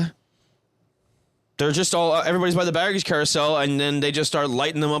they're just all everybody's by the baggage carousel, and then they just start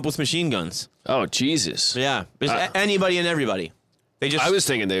lighting them up with machine guns. Oh, Jesus. Yeah, it's anybody and everybody. They just I was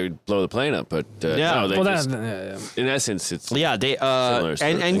thinking they would blow the plane up, but Yeah. no, they Well, just, yeah. in essence, it's they Similar sort of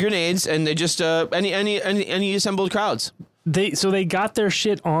and thing. grenades, and they just any assembled crowds. They got their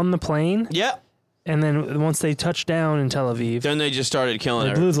shit on the plane, Yeah. and then once they touched down in Tel Aviv, Then they just started killing.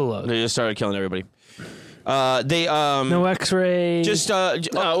 they blew the load. They just started killing everybody. They No X-ray. just no,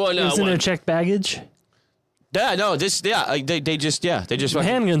 well, it no, was in their what? checked baggage. they just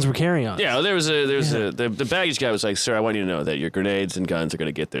Handguns were carrying on. Yeah, well, the baggage guy was like, "Sir, I want you to know that your grenades and guns are going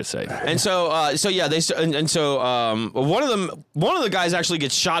to get there safe." And so one of the guys actually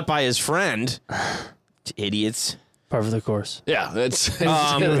gets shot by his friend. Idiots. Par for the course. Yeah, that's He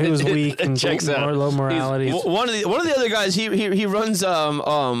was weak and checks out. low morality. One of the other guys he runs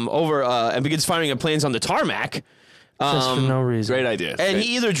over and begins firing at planes on the tarmac. Just for no reason. Great idea. And Great.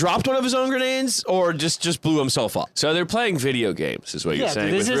 he either dropped one of his own grenades or just blew himself up. So they're playing video games, is what you're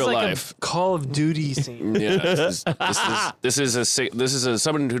saying, this with is real like life. a Call of Duty scene. Yeah, this is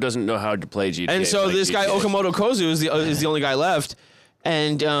someone who doesn't know how to play GTA. And so like this guy GTA. Okamoto Kozu is the only guy left,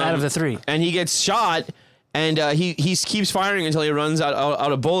 and Out of the three. and he gets shot, and he keeps firing until he runs out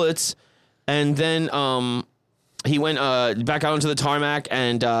of bullets, and then he went back out onto the tarmac,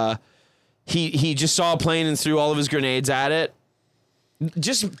 and he just saw a plane and threw all of his grenades at it.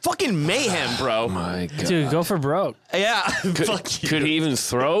 Just fucking mayhem, bro. My God. Dude, go for broke. Yeah. Fuck you. Could he even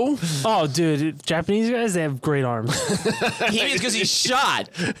throw? Oh, dude, Japanese guys, they have great arms. He is because he's shot.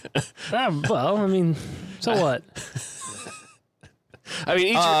 Well, I mean, so what? I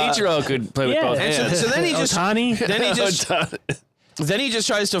mean, Ichiro could play with yeah. both And hands. so then he just Otani? then he just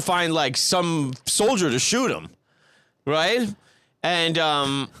tries to find like some soldier to shoot him, right? And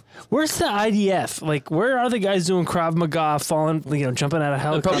Where's the IDF? Like, where are the guys doing Krav Maga, falling, jumping out of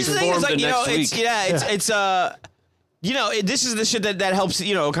probably the helicopters? thing is, formed like, the next it's week. this is the shit that helps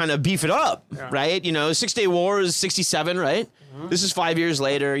kind of beef it up, right? 6 Day War is 1967, right? This is 5 years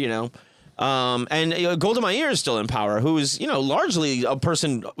later, and Golda Meir is still in power, who is largely a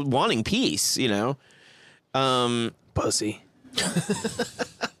person wanting peace, Pussy.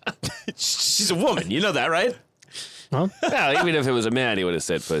 She's a woman, you know that, right? Huh? Yeah, even if it was a man, he would have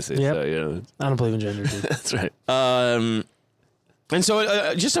said pussy. Yep. So, I don't believe in gender, dude. that's right. And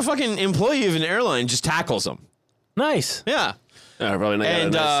so just a fucking employee of an airline just tackles him. Nice. Yeah. Probably not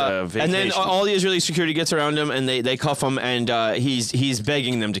And nice, and then vacation. all the Israeli security gets around him and they cuff him, and he's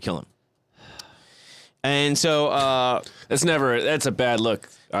begging them to kill him. And so That's a bad look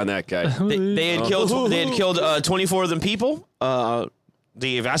on that guy. they had killed 24 of them people.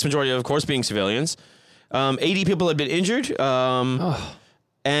 The vast majority, of course, being civilians. 80 people had been injured. And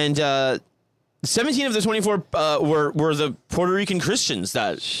 17 of the 24 were the Puerto Rican Christians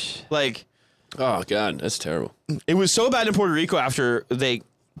that Oh God, that's terrible. it was so bad in Puerto Rico after they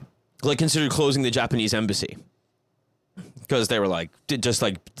considered closing the Japanese embassy. Because they were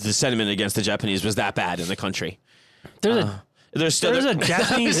the sentiment against the Japanese was that bad in the country. There's a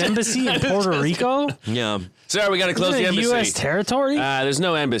Japanese embassy in Puerto Rico? Yeah. Sorry, we got to close Isn't the it embassy. U.S. territory? There's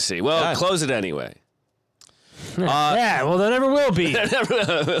no embassy. Well, close it anyway. Yeah, well, there never will be.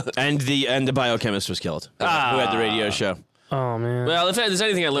 And the biochemist was killed. Who had the radio show. Oh, man. Well, if there's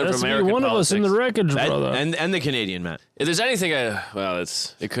anything I learned That's from be American one politics, of us in the wreckage, brother. And the Canadian, Matt. if there's anything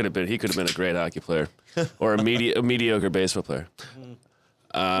he could have been a great hockey player or a mediocre baseball player.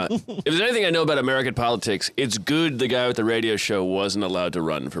 If there's anything I know about American politics, it's good the guy with the radio show wasn't allowed to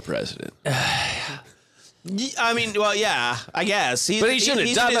run for president. I mean, well, yeah, I guess. But he shouldn't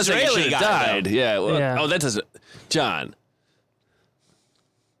have died. An Israeli He guy, died. though. Yeah. Well, Yeah. Oh, that doesn't. John,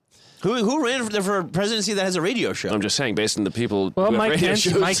 Who ran for presidency that has a radio show? I'm just saying, based on the people Well, who have Mike radio Pence,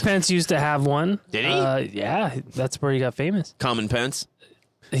 shows. Mike Pence used to have one. Did he? Yeah, that's where he got famous. Common Pence.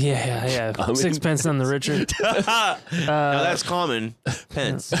 Yeah. Sixpence on the Richard. Now that's Common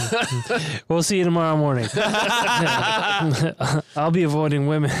Pence. We'll see you tomorrow morning. I'll be avoiding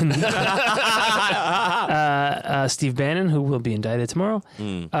women. Steve Bannon, who will be indicted tomorrow.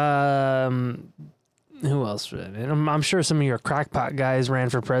 Who else? I'm sure some of your crackpot guys ran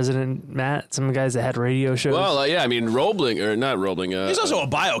for president, Matt. Some guys that had radio shows. Well, yeah, I mean, Roebling, or not Roebling. He's also a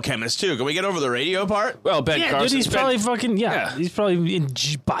biochemist, too. Can we get over the radio part? well, Ben yeah, Carson. dude, he's probably fucking, Yeah. he's probably in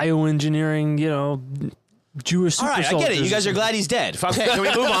bioengineering, Jewish super All right, I get it. You guys are glad he's dead. Okay, can we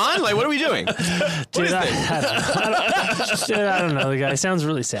move on? What are we doing? Dude, I don't know. The guy sounds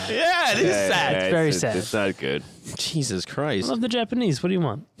really sad. Yeah, it is sad. Yeah, very it's sad. It's not good. Jesus Christ. I love the Japanese. What do you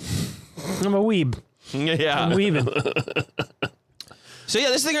want? I'm a weeb. Yeah. I'm weaving. So yeah,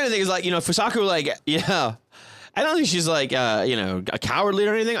 this thing kind of thing is Fusaku, I don't think she's a cowardly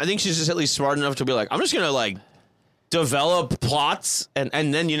or anything. I think she's just at least smart enough to be I'm just gonna develop plots and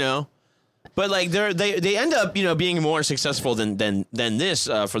then but they end up being more successful than this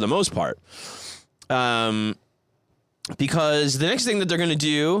for the most part. Because the next thing that they're gonna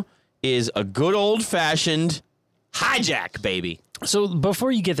do is a good old fashioned hijack, baby. So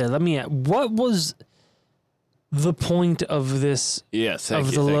before you get there, let me ask, what was the point of this, Yes, of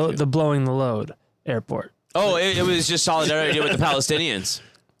the blowing the load airport? Oh, it was just solidarity with the Palestinians.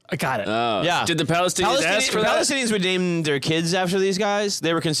 I got it. Yeah. Did the Palestinians ask for that? Palestinians would name their kids after these guys.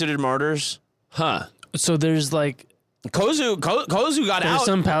 They were considered martyrs. Huh. So there's Kozu got there's out.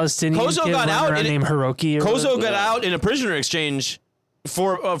 some Palestinian Kozo kid got running out around in named Hiroki. Or Kozo whatever. got out in a prisoner exchange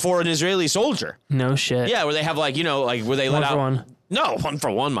for an Israeli soldier. No shit. Yeah, where they have where they let One for out. one. No, 1 for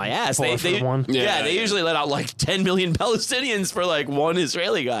 1, my ass. Four for one. Yeah, they usually let out like 10 million Palestinians for like one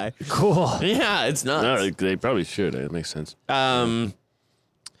Israeli guy. Cool. Yeah, it's nuts. No, they probably should. It makes sense. But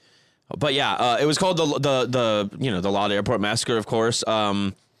yeah, it was called the Lod Airport Massacre, of course.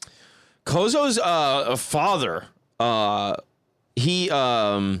 Kozo's father, he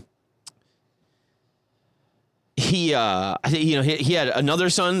I think he had another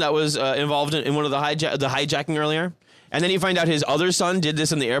son that was involved in one of the hijacking earlier, and then you find out his other son did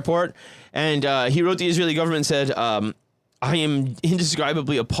this in the airport, and he wrote the Israeli government and said, "I am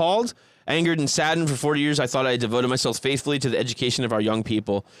indescribably appalled, angered, and saddened. For 40 years, I thought I had devoted myself faithfully to the education of our young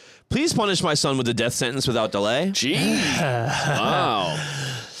people. Please punish my son with a death sentence without delay." Gee. Wow.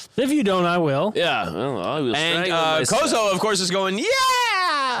 If you don't, I will. Yeah. Well, I will. And strangle myself. Kozo, of course, is going,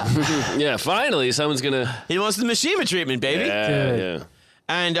 yeah! Yeah. Finally, someone's gonna. He wants the Mishima treatment, baby. Yeah. Good. Yeah.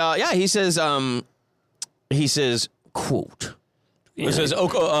 And he says, quote. He says,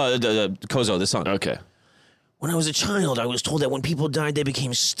 Kozo, the son. Okay. When I was a child, I was told that when people died, they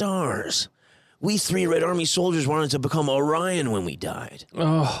became stars. We 3 Red Army soldiers wanted to become Orion when we died.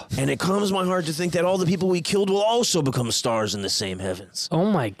 Oh, And it calms my heart to think that all the people we killed will also become stars in the same heavens. oh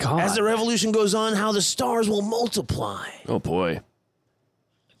my God. As the revolution goes on, how the stars will multiply. Oh boy.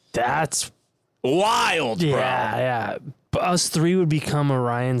 That's Wild, bro. yeah. But us 3 would become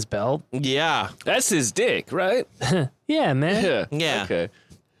Orion's belt. Yeah. That's his dick, right? Yeah, man. Yeah. Yeah. Okay.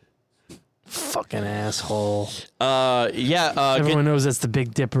 Fucking asshole. Everyone knows that's the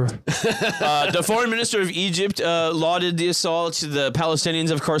Big Dipper. the foreign minister of Egypt lauded the assault. The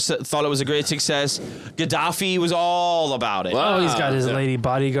Palestinians, of course, thought it was a great success. Gaddafi was all about it. Wow. Oh, he's got his Yeah. lady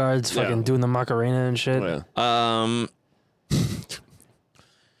bodyguards fucking Yeah. doing the Macarena and shit. Oh, yeah.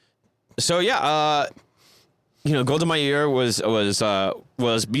 So yeah, Golda Meir was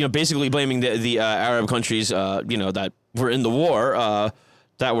basically blaming the Arab countries, that were in the war,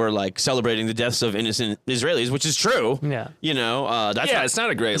 that were like celebrating the deaths of innocent Israelis, which is true. Yeah. That's Yeah, it's not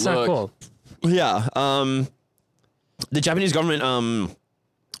a great It's look. not cool. Yeah. The Japanese government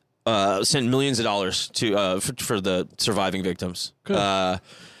sent millions of dollars to for the surviving victims. Good.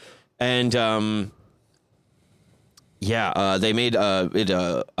 They made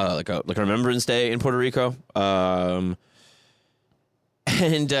it like a Remembrance Day in Puerto Rico.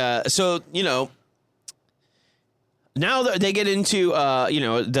 Now that they get into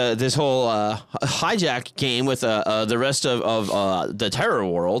this whole hijack game with the rest of the terror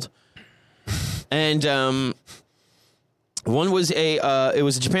world, and one was it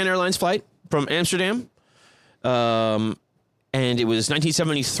was a Japan Airlines flight from Amsterdam, and it was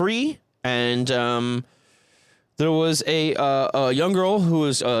 1973, and there was a young girl who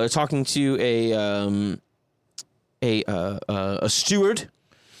was talking to a steward.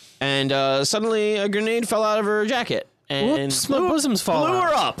 And suddenly a grenade fell out of her jacket. And Whoops, my bosoms fall blew out.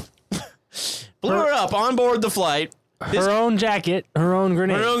 her up. Blew her up on board the flight. Her own jacket, her own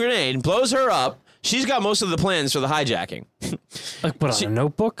grenade. Her own grenade blows her up. She's got most of the plans for the hijacking. Like what, on a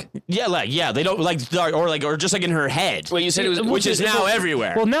notebook? Yeah, they don't or just like in her head. Well, you said it was, which is now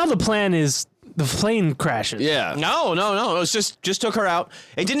everywhere. Well, now the plan is the plane crashes. yeah. No. It was just took her out.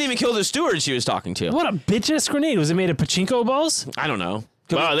 It didn't even kill the steward she was talking to. What a bitch-ass grenade. Was it made of pachinko balls? I don't know.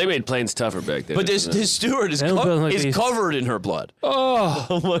 Wow, they made planes tougher back then. But this steward is They don't build like these. covered in her blood. Oh.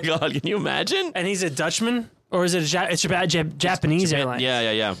 Oh my God! Can you imagine? And he's a Dutchman? Or is it it's a Japanese airline?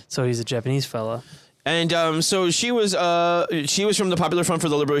 Yeah. So he's a Japanese fella. And so she was from the Popular Front for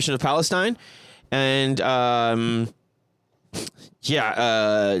the Liberation of Palestine, and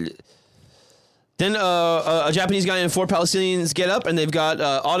then a Japanese guy and 4 Palestinians get up, and they've got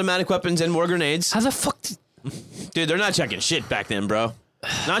automatic weapons and more grenades. How the fuck Dude, they're not checking shit back then, bro.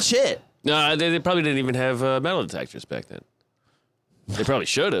 Not shit. No, they probably didn't even have metal detectors back then. They probably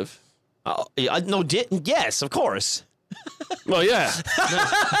should have. Yes, of course. Well, yeah.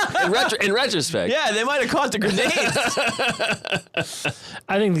 in retrospect. Yeah, they might have caught the grenades.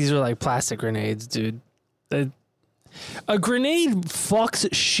 I think these are like plastic grenades, dude. A grenade fucks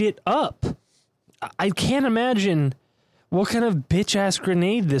shit up. I can't imagine what kind of bitch-ass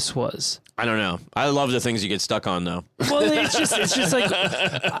grenade this was. I don't know. I love the things you get stuck on, though. Well, it's just like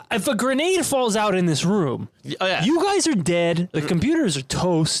if a grenade falls out in this room, Oh, yeah. you guys are dead. The computers are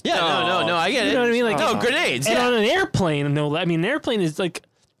toast. Yeah, no, I get it. You know what I mean? Like, no, grenades. And Yeah. on an airplane, no, I mean, an airplane is like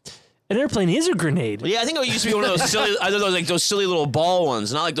an airplane is a grenade. Yeah, I think it used to be one of those silly, either those silly little ball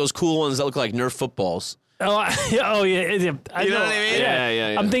ones, not like those cool ones that look like Nerf footballs. Oh, yeah. I You know what I mean?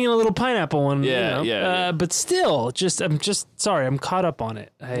 Yeah. I'm thinking a little pineapple one. Yeah, yeah. But still, I'm just sorry. I'm caught up on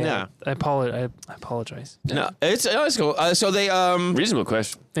it. I apologize. No, it's cool. So they Reasonable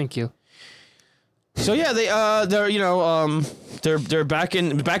question. Thank you. So yeah, they're they're back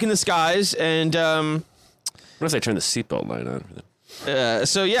in the skies, and What if they turn the seatbelt light on?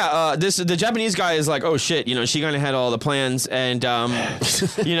 the Japanese guy is like, oh shit, she kind of had all the plans, and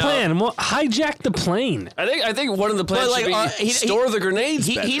Plan? Well, hijack the plane. I think one of the plans should be store the grenades.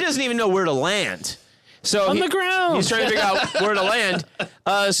 he doesn't even know where to land. So On the ground. He's trying to figure out where to land.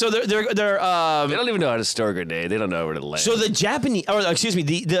 So they're they don't even know how to store a grenade. They don't know where to land. so the Japanese, or excuse me,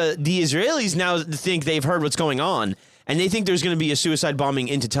 the Israelis now think they've heard what's going on, and they think there's going to be a suicide bombing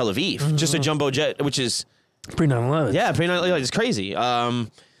into Tel Aviv, just a jumbo jet, which is Pre 9/11. yeah, pretty it's crazy.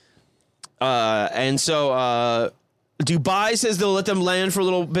 And so Dubai says they'll let them land for a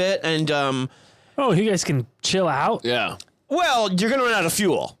little bit, and Oh, you guys can chill out. yeah. well, you're going to run out of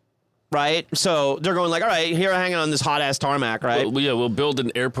fuel. Right, so they're going like, all right, here I'm hanging on this hot ass tarmac, right? We'll build an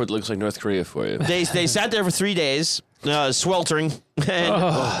airport that looks like North Korea for you. They sat there for 3 days, sweltering, and,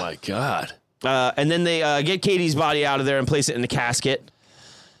 Oh my God. and then they get Katie's body out of there and place it in the casket.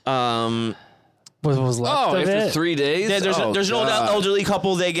 What was left Oh, of after it? 3 days? There's an old elderly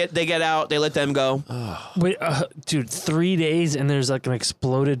couple. They get out. They let them go. Wait, dude, 3 days and there's like an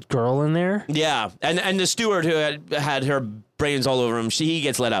exploded girl in there? Yeah, and the steward who had her brains all over him, he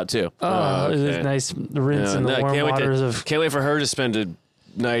gets let out too. Oh, it was okay. nice rinse in the warm can't waters of... Can't wait for her to spend a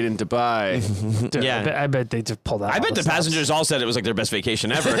night in Dubai. Dude, Yeah. I bet they just pulled out. I bet the passengers all said it was like their best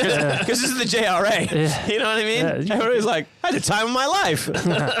vacation ever because this is the JRA. Yeah. You know what I mean? Yeah. Everybody's like, I had the time of my life.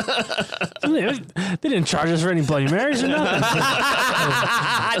 They didn't charge us for any Bloody Marys or nothing.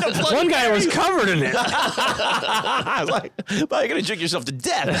 One guy was covered in it. I was like, well, you're gonna drink yourself to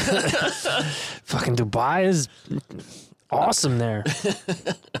death. Fucking Dubai is awesome there.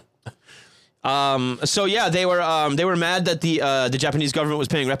 So yeah, they were mad that the Japanese government was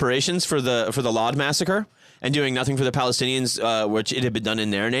paying reparations for the Lod massacre and doing nothing for the Palestinians, which it had been done in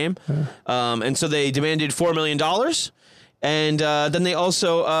their name. And so they demanded $4 million, and then they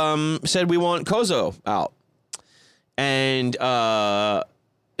also said we want Kozo out. And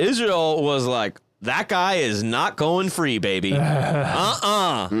Israel was like, that guy is not going free, baby.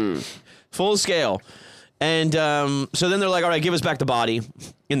 Full scale. And so then they're like, all right, give us back the body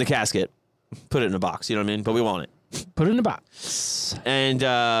in the casket. Put it in a box, you know what I mean? But we want it. Put it in a box. And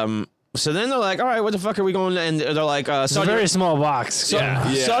so then they're like, all right, what the fuck are we going to... And they're like... It's a very small box.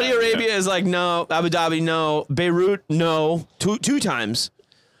 Saudi Arabia is like, no. Abu Dhabi, no. Beirut, no. Two times.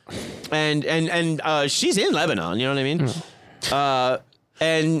 And she's in Lebanon, you know what I mean?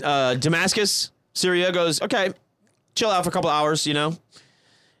 And Damascus, Syria goes, okay, chill out for a couple hours, you know?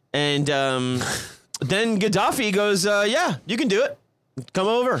 And then Gaddafi goes, yeah, you can do it. Come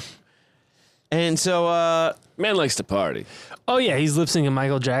over. And so... Man likes to party. Oh, yeah, he's lip syncing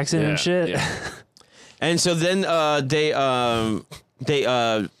Michael Jackson and shit. Yeah. And so then they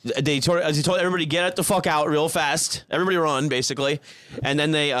told everybody get the fuck out real fast. Everybody run, basically. And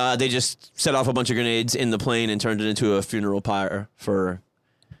then they just set off a bunch of grenades in the plane and turned it into a funeral pyre for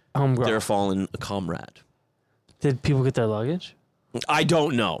Homegirl. their fallen comrade. Did people get their luggage? I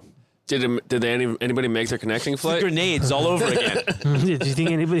don't know. Did anybody make their connecting flight? Grenades all over again. Do you think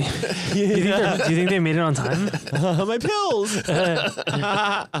anybody... do you think they made it on time? My pills.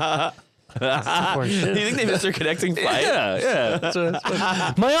 Poor Do you shit. think they missed their connecting flight? Yeah.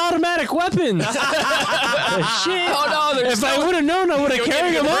 My automatic weapon! Shit! Oh no, If I would have known, I would have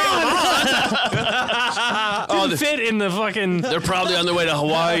carried them on. the Fit in the fucking... They're probably on their way to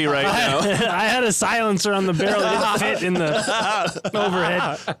Hawaii right now. I had a silencer on the barrel. It didn't fit in the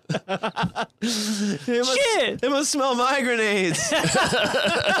overhead. Shit! They must smell my grenades.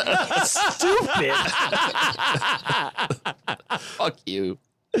 Stupid. Fuck you.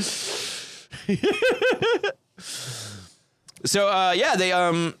 So yeah, they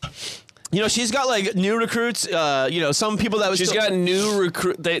she's got like new recruits. Some people that was She's got new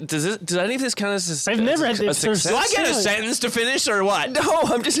recruit. Does any of this count as I've never had a this. success? Do I get a sentence to finish or what? No,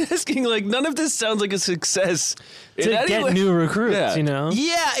 I'm just asking. Like, none of this sounds like a success. To get new recruits, Yeah. you know?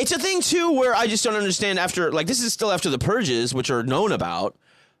 Yeah, it's a thing too where I just don't understand this is still after the purges, which are known about.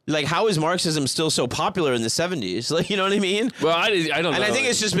 Like, how is Marxism still so popular in the 70s? Like, you know what I mean? Well, I don't know. And I think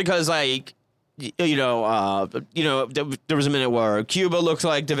it's just because, like, there was a minute where Cuba looked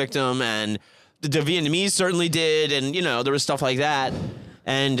like the victim, and the Vietnamese certainly did, and there was stuff like that.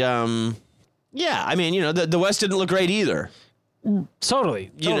 And yeah, I mean, the West didn't look great either. Totally.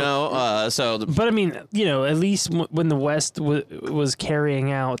 But I mean, at least when the West was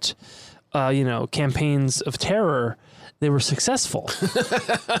carrying out, campaigns of terror, they were successful.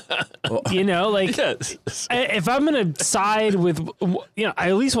 You know, like Yes. if I'm gonna side with, I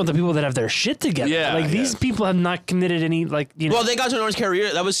at least want the people that have their shit together. Yeah, like these yeah. people have not committed any, like, Well, they got to North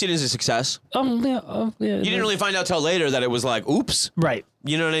Korea. That was seen as a success. yeah. You didn't really find out till later that it was like, oops. Right.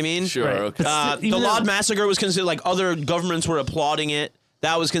 You know what I mean? Sure. Right. Okay. But The even Lod though- massacre was considered, like, other governments were applauding it.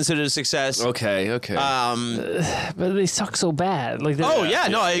 That was considered a success. Okay. Okay. But they suck so bad. Like, Oh yeah,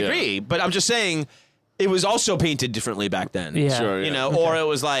 no, I yeah. agree. But I'm just saying, it was also painted differently back then. yeah. Sure. You Yeah. know, or it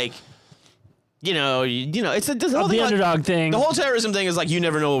was like, it's the whole The thing, like, underdog thing. the whole terrorism thing is like you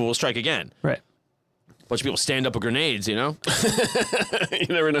never know what will strike again. Right. A bunch of people stand up with grenades, you know. You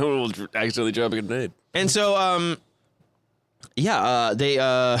never know who will accidentally drop a grenade. And so,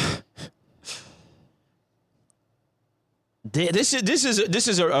 this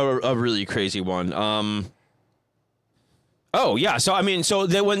is a really crazy one. Oh yeah, so I mean, so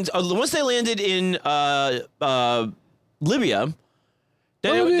they once they landed in Libya,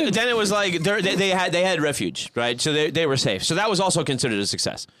 then it was like they had refuge, right? So they were safe. So that was also considered a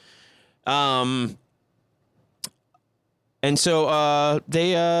success. And so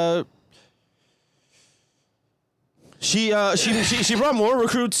She brought more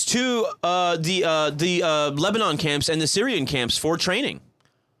recruits to the Lebanon camps and the Syrian camps for training.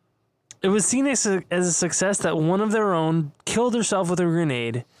 It was seen as a success that one of their own killed herself with a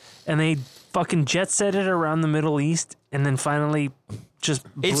grenade, and they fucking jet set it around the Middle East, and then finally just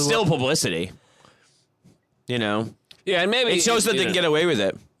blew It's still up. publicity, you know. Yeah, and maybe It shows that they can get away with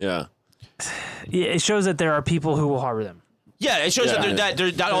it. Yeah. Yeah, it shows that there are people who will harbor them. Yeah, it shows Yeah.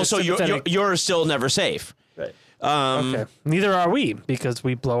 that also sympathetic. you're still never safe. Right. Okay. Neither are we, because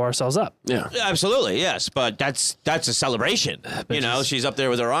we blow ourselves up. Yeah. Absolutely, yes, but that's a celebration. You know, she's up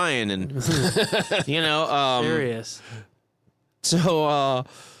there with Orion, and you know, Serious. so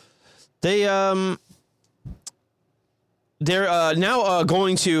they're now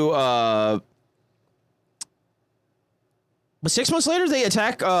going to. But 6 months later, they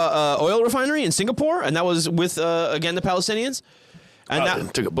attack oil refinery in Singapore, and that was with again the Palestinians. And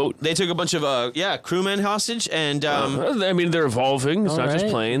that, Took a boat. they took a bunch of crewmen hostage, and I mean, they're evolving. It's All not just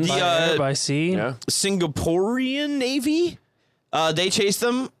right. planes. By air, by sea. yeah. Singaporean Navy. They chase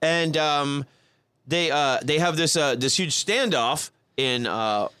them, and they have this huge standoff in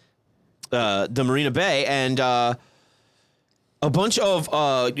the Marina Bay, and a bunch of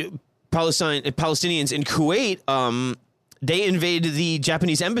Palestinians in Kuwait. They invaded the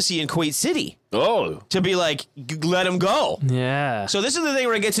Japanese embassy in Kuwait City Oh. to be like, let them go. Yeah. So this is the thing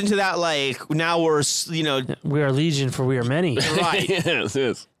where it gets into that, like, now we're, you know, We are legion, for we are many. right. Yes.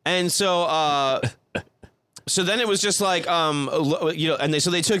 Yes. And so, so then it was just like, you know, and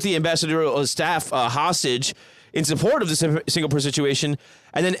they took the ambassadorial staff hostage in support of the Singapore situation,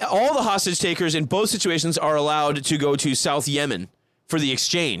 and then all the hostage takers in both situations are allowed to go to South Yemen for the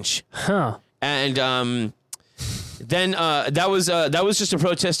exchange. Huh. And then that was just a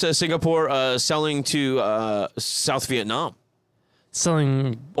protest to Singapore selling to South Vietnam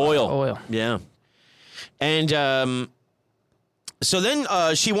Selling oil. Yeah, and so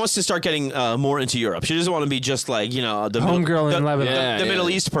then she wants to start getting more into Europe. She doesn't want to be just like, you know, the Homegirl in Lebanon. Yeah. the Middle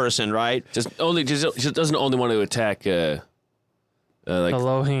East person, right? Just doesn't only want to attack like The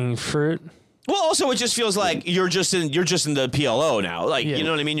low-hanging fruit. Well, also it just feels like you're just in the PLO now. Like, Yeah. you know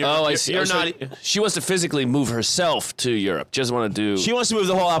what I mean? I see. You're So not. she wants to physically move herself to Europe. She doesn't want to do. She wants to move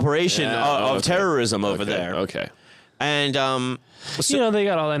the whole operation Yeah, of okay. terrorism over Okay, there. Okay. And You know, they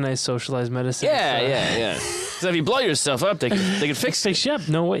got all that nice socialized medicine. Yeah. So if you blow yourself up, they can fix it. Fix you up.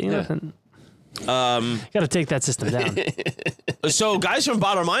 No way. You know, got to take that system down. so guys from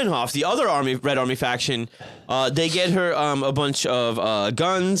Baader Meinhof, the other Red Army faction, they get her a bunch of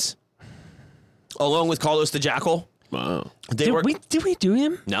guns, along with Carlos the Jackal. Wow. They Did we do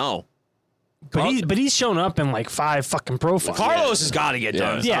him? No. But he's shown up in like 5 fucking profiles. Carlos has got to get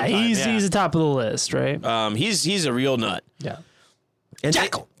done. Yeah, sometime, he's the top of the list, right? he's a real nut. Yeah. And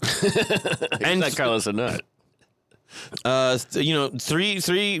Jackal. and That Carlos a nut. you know, three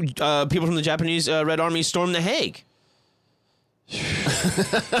people from the Japanese Red Army stormed The Hague.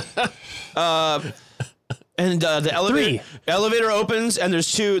 And the elevator opens, and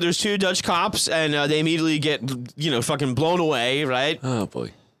there's two Dutch cops, and they immediately get, you know, fucking blown away, right? Oh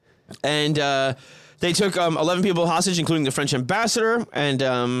boy. And they took 11 people hostage, including the French ambassador. And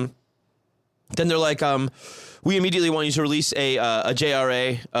then they're like, we immediately want you to release a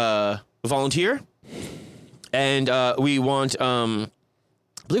JRA volunteer. And we want, I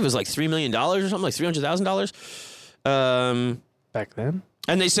believe it was like $3 million or something, like $300,000. Back then.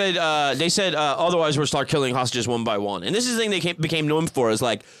 And they said otherwise we'll start killing hostages one by one. And this is the thing they became known for, is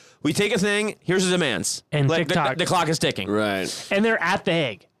like, We take a thing. Here's the demands. And like, TikTok. the clock is ticking. Right. And they're at The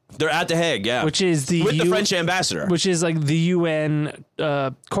Hague, They're at The Hague, yeah. which is the with the French ambassador. which is like the UN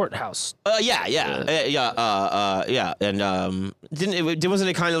courthouse. Yeah. And wasn't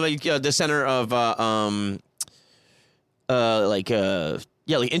it kind of like the center of like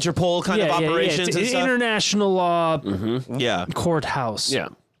Interpol kind of operations It's and stuff? international law Yeah. courthouse. Yeah.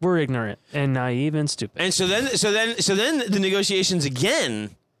 We're ignorant and naive and stupid. And so then the negotiations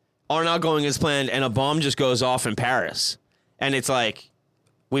again are not going as planned, and a bomb just goes off in Paris, and it's like,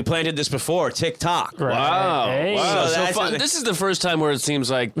 we planted this before, TikTok. Right. Wow. Hey. Wow. So So that's fun. what- This is the first time where it seems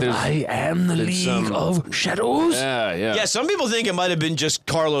like there's. I am the It's, League of Shadows. Yeah. Yeah, some people think it might have been just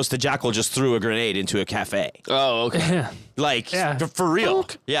Carlos the Jackal just threw a grenade into a cafe. Oh, okay. Yeah. Like, Yeah. for real.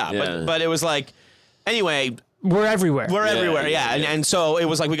 Bonk. Yeah, Yeah. But it was like, anyway, We're everywhere. we're Yeah, everywhere, yeah. yeah. And so it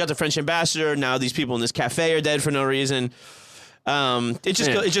was like, we got the French ambassador, now these people in this cafe are dead for no reason. It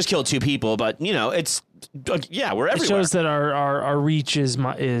just killed 2 people, but, it's, we're it everywhere. shows that our reach is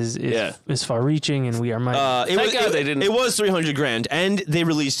Yeah. far reaching, and we are mighty. Thank God they didn't- It was $300,000, and they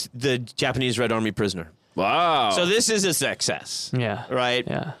released the Japanese Red Army prisoner. Wow. So this is a success, yeah. right?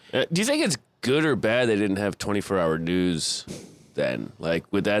 Yeah. Do you think it's good or bad they didn't have 24-hour news then? Like,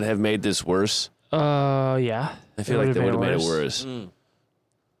 would that have made this worse? Yeah. I feel like they would have made it worse.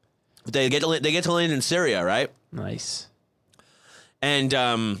 They get to land in Syria, right? Nice. And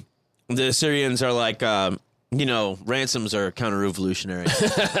the Syrians are like, ransoms are counter-revolutionary,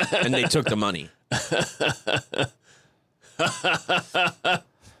 and they took the money.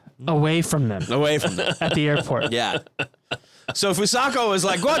 Away from them Away from them. at the airport. Yeah. So Fusako was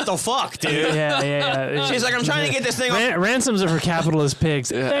like, what the fuck, dude? Yeah. She's like, I'm trying to get this thing off. Ransoms are for capitalist pigs.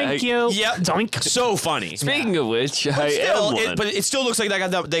 Thank you. Yep. Doink. So funny. Speaking of which, I Still, am one. but it still looks like they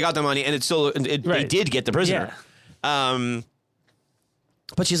got the money, and they Right. did get the prisoner.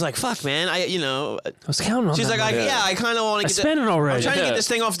 But she's like, fuck, man. I was counting on She's that like, money. I kind of want to I get spent it already. I'm trying to Yeah. get this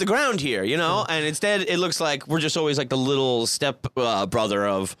thing off the ground here, And instead, it looks like we're just always like the little step brother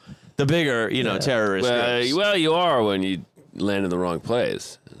of the bigger, terrorist groups. well, you are when you land in the wrong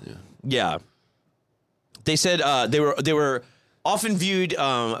place. Yeah. They said they were often viewed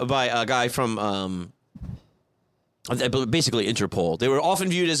by a guy from basically Interpol. They were often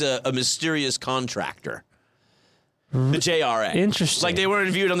viewed as a mysterious contractor. The JRA. Interesting. Like they weren't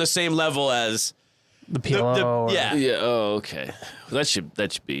viewed on the same level as the PLO. yeah. Yeah. Oh, okay. Well, that should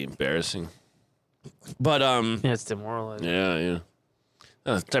be embarrassing. But Yeah, it's demoralizing. Yeah.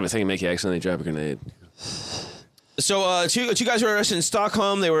 Oh, the type of thing to make you accidentally drop a grenade. so two guys were arrested in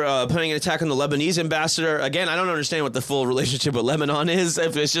Stockholm. They were planning an attack on the Lebanese ambassador. Again, I don't understand what the full relationship with Lebanon is.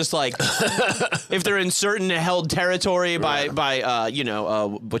 If it's just like if they're in certain held territory by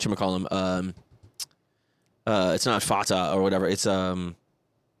whatchamacallem, it's not Fatah or whatever. It's another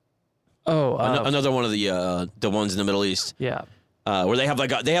one of the ones in the Middle East. Yeah. Where they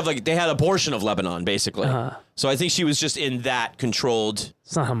had a portion of Lebanon basically. So I think she was just in that controlled.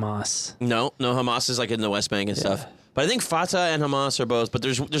 It's not Hamas. No, Hamas is like in the West Bank and stuff. But I think Fatah and Hamas are both. But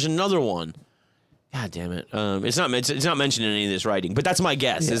there's another one. God damn it! It's not mentioned in any of this writing. But that's my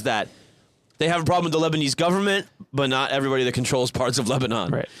guess is that they have a problem with the Lebanese government, but not everybody that controls parts of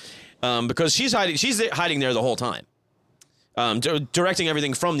Lebanon. Right. Because she's hiding there the whole time, directing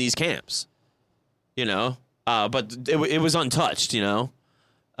everything from these camps. But it was untouched.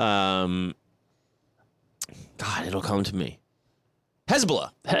 God, it'll come to me.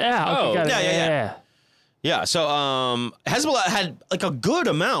 Hezbollah. Yeah. Oh, Okay, got it. yeah. Yeah, so Hezbollah had like a good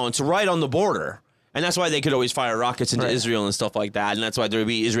amount right on the border, and that's why they could always fire rockets into Israel and stuff like that, and that's why there would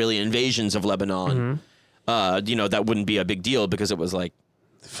be Israeli invasions of Lebanon. That wouldn't be a big deal because it was like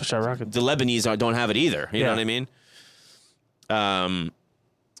Shot rocket. the Lebanese don't have it either. You know Yeah. what I mean?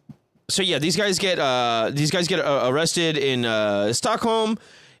 So yeah, these guys get arrested in Stockholm,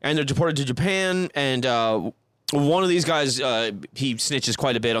 and they're deported to Japan. And one of these guys, he snitches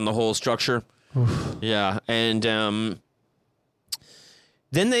quite a bit on the whole structure. Yeah, and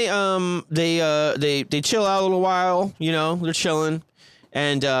then they chill out a little while. They're chilling,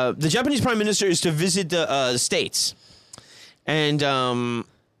 and the Japanese Prime Minister is to visit the States, and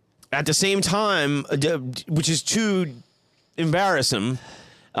at the same time, which is too embarrassing.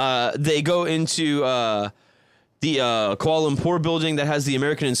 They go into the Kuala Lumpur building that has the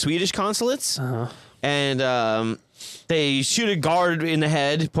American and Swedish consulates, and they shoot a guard in the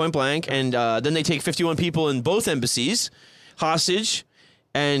head, point blank, and then they take 51 people in both embassies hostage,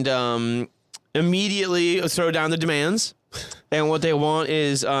 and immediately throw down the demands. And what they want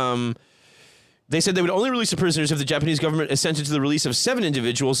is, they said they would only release the prisoners if the Japanese government assented to the release of 7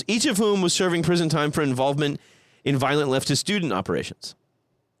 individuals, each of whom was serving prison time for involvement in violent leftist student operations.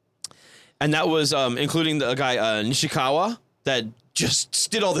 and that was including the guy Nishikawa that just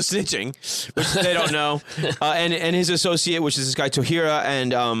did all the snitching, which they don't know, and his associate, which is this guy Tohira,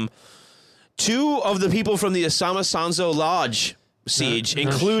 and 2 of the people from the Asama Sanzo Lodge siege,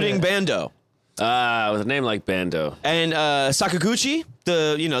 including shit. Bando. With a name like Bando. And Sakaguchi,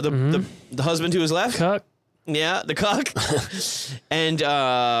 the husband who was left. Cuck. Yeah, the cuck. And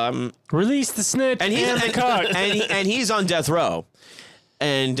Release the snitch and he's and the cuck. and he's on death row.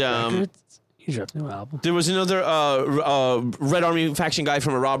 And He dropped a new album. there was another Red Army faction guy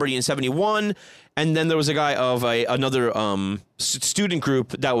from a robbery in 71, and then there was a guy of another student group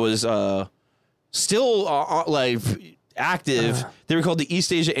that was still like active. They were called the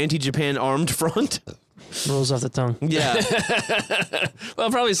East Asia Anti-Japan Armed Front. Rolls off the tongue. Yeah. Well,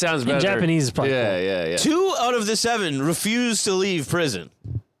 it probably sounds better. Japanese is probably Yeah. 2 out of the 7 refused to leave prison.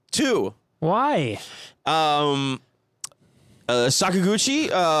 2. Why? Sakaguchi,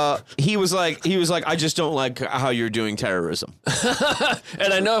 he was like, I just don't like how you're doing terrorism.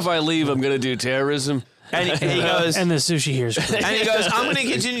 And I know if I leave, I'm going to do terrorism. And he goes, And the sushi here is great. and he goes, I'm going to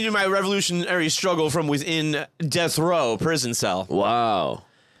continue my revolutionary struggle from within death row prison cell. Wow.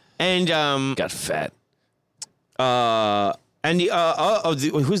 And Got fat.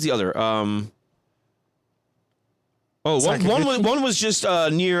 who's the other? One was just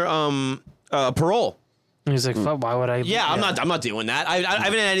near parole. And he's like, fuck, why would I? Yeah, I'm not doing that. I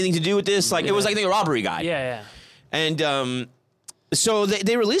haven't had anything to do with this. Like it was like a robbery guy. Yeah. And so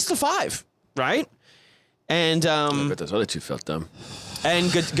they released the 5, right? And But those other 2 felt dumb. and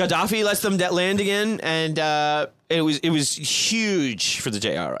Gaddafi lets them land again, and it was huge for the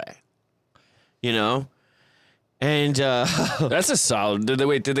JRA, you know. And That's a solid. Did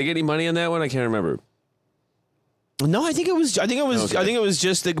they get any money on that one? I can't remember. no, I think it was Okay.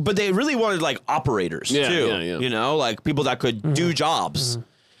 just. But they really wanted like operators too, Yeah. you know, like people that could do jobs.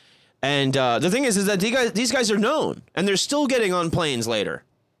 And the thing is that these guys are known, and they're still getting on planes later.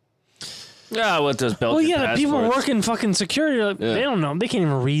 Yeah, what does Belgian Well, yeah, the people passports? working fucking security, like, they don't know. They can't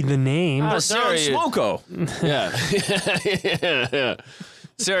even read the name. Oh, But Sarah Sarah, Smoko. Yeah.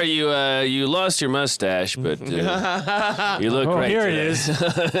 Sarah, you lost your mustache, but you look oh, great. here today. it is.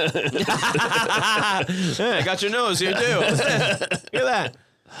 Yeah, I got your nose here too. Look at that.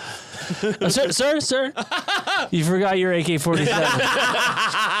 Sir, you forgot your AK-47. Here's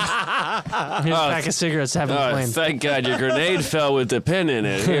a pack of cigarettes having a Oh, plane. thank God your grenade fell with the pin in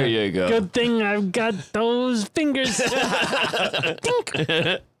it. Here you go. Good thing I've got those fingers.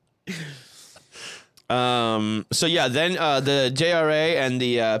 So yeah, then the JRA and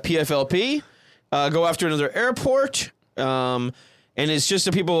the PFLP go after another airport, and it's just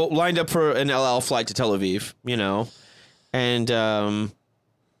the people lined up for an El Al flight to Tel Aviv, you know, and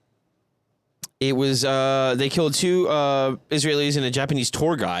it was they killed 2 Israelis and a Japanese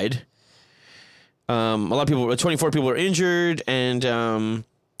tour guide. A lot of people, 24 people were injured, and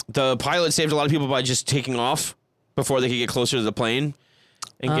the pilot saved a lot of people by just taking off before they could get closer to the plane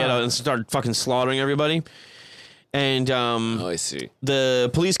and get out and start fucking slaughtering everybody. And Oh, I see. the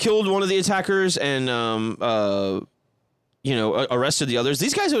police killed one of the attackers and arrested the others.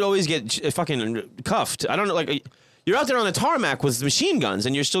 These guys would always get fucking cuffed. I don't know, like you're out there on the tarmac with machine guns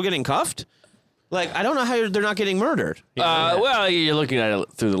and you're still getting cuffed. Like I don't know how they're not getting murdered. You know? Well, you're looking at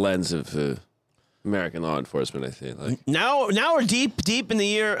it through the lens of American law enforcement, I think. Like, Now we're deep in the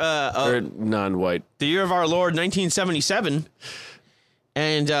year or non-white. the year of our Lord 1977.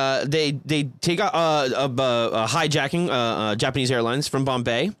 And they take a hijacking Japanese Airlines from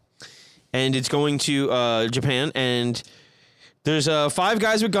Bombay, and it's going to Japan. And there's 5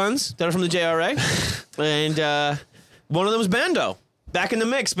 guys with guns that are from the JRA, and one of them is Bando. Back in the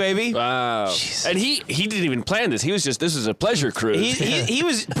mix, baby. Wow. And he didn't even plan this. He was just, this was a pleasure cruise. He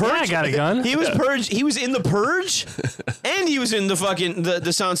was Yeah, I purged. got a gun. He was purged. He was in the purge, and he was in the fucking the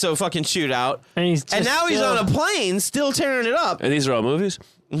Sanso fucking shootout. And now he's on a plane, still tearing it up. And these are all movies?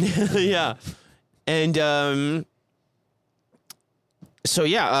 Yeah, and so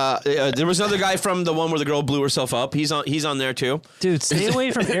yeah, there was another guy from the one where the girl blew herself up. He's on there too. Dude, stay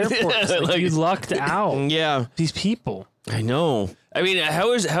away from airports. Like, you lucked out. Yeah, These people. I know. I mean,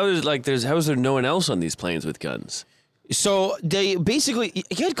 how is there no one else on these planes with guns? So they basically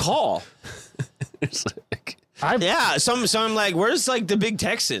you could call. It's like, Yeah, some like where's like the big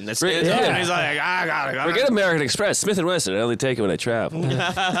Texan that's Yeah. and he's like I gotta forget American Express, Smith & Wesson. I only take it when I travel.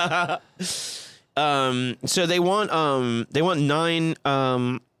 So they want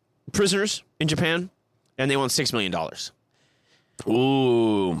 9 prisoners in Japan, and they want $6 million.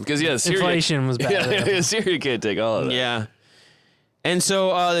 Ooh, because Syria, Inflation was bad. yeah, Syria can't take all of that. Yeah, and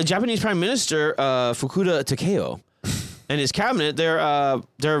so the Japanese Prime Minister Fukuda Takeo and his cabinet, they're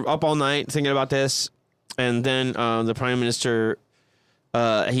up all night thinking about this, and then the prime minister,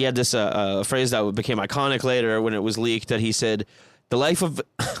 he had this phrase that became iconic later when it was leaked, that he said, "The life of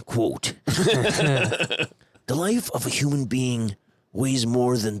quote, the life of a human being weighs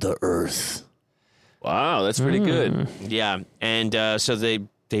more than the earth." Wow, that's pretty good. Yeah, and so they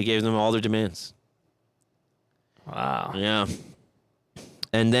gave them all their demands. Wow. Yeah,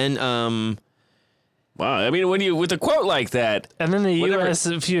 and then Wow, I mean, when you with a quote like that, And then the Whatever. U.S.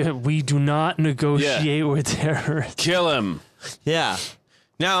 We do not negotiate with terrorists. kill him. yeah.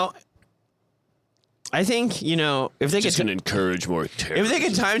 Now, I think if they Just could gonna encourage more terror. if they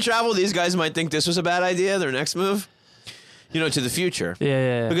could time travel, these guys might think this was a bad idea. Their next move, to the future.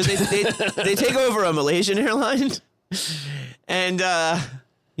 Yeah. Because they take over a Malaysian airline, and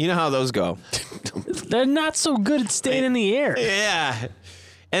you know how those go. They're not so good at staying in the air. Yeah,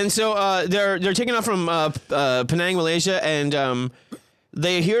 and so they're taking off from Penang, Malaysia, and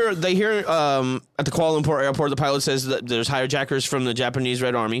they hear at the Kuala Lumpur airport, the pilot says that there's hijackers from the Japanese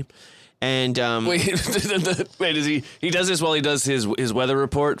Red Army, and Wait, wait, is he does this while he does his weather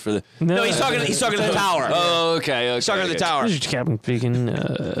report for the? no, he's talking to the tower. Oh, okay. He's talking to the tower. This is Captain speaking.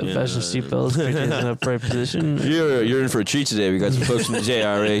 Fasten seatbelts. Get in an upright position. You're in for a treat today. We got some folks from the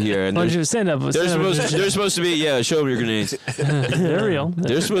JRA here, and Why don't you stand up? they're supposed to be show them your grenades. They're real.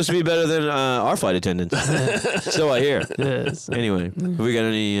 They're supposed to be better than our flight attendants. So I hear. Yes. Anyway, have we got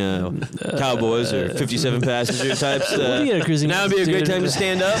any cowboys or 57 passenger types? What do you got, cruising Now would be a great altitude? time to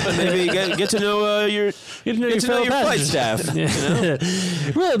stand up and maybe get to know your Get to know your fellow flight passengers. staff. Yeah.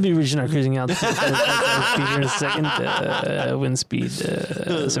 We'll be reaching our cruising altitude here in a second. Wind speed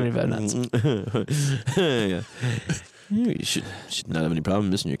 75 knots. Yeah. You should not have any problem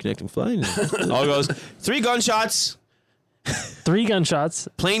missing your connecting flight. All goes 3 gunshots. 3 gunshots.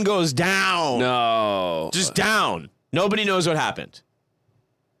 Plane goes down. No, Just down. Nobody knows what happened.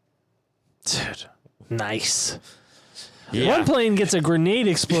 Dude, nice. Yeah. One plane gets a grenade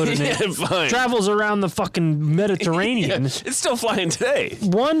exploded in yeah, it. fine. Travels around the fucking Mediterranean. It's still flying today.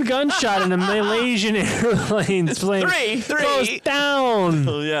 One gunshot in a Malaysian Airlines plane Three. goes down.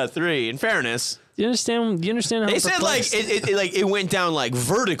 Oh, yeah, 3. In fairness. Do you understand? How They said perplexed- it went down like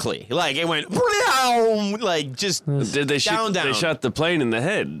vertically, like it went like just. Did they shoot? Down. They shot the plane in the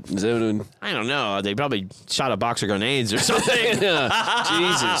head. Is that what I don't know. They probably shot a box of grenades or something.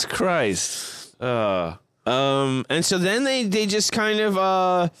 Jesus Christ. And so then they just kind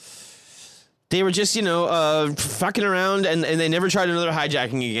of they were just fucking around and they never tried another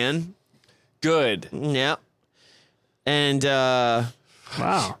hijacking again. Good. Yeah, and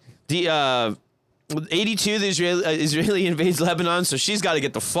wow. the 82, the Israeli invades Lebanon, so she's got to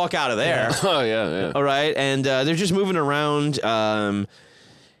get the fuck out of there. Oh yeah. All right, and they're just moving around.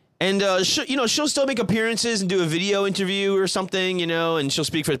 She'll still make appearances and do a video interview or something, and she'll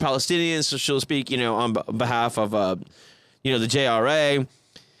speak for the Palestinians. So she'll speak, on behalf of, the JRA.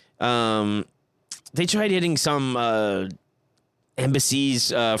 They tried hitting some embassies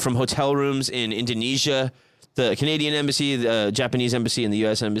from hotel rooms in Indonesia, the Canadian embassy, the Japanese embassy, and the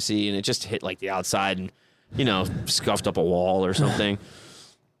U.S. embassy, and it just hit like the outside and, scuffed up a wall or something.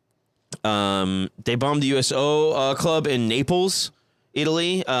 They bombed the USO club in Naples,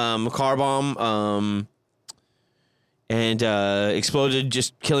 Italy, car bomb, and exploded,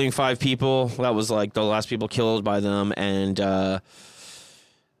 just killing 5 people. That was like the last people killed by them, and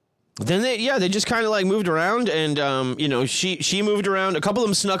then they just kind of like moved around, and she moved around. A couple of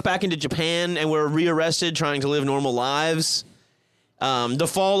them snuck back into Japan and were rearrested, trying to live normal lives. The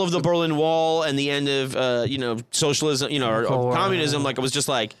fall of the Berlin Wall and the end of socialism, or communism, like it was just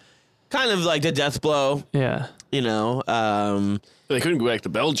like kind of like the death blow. Yeah. They couldn't go back to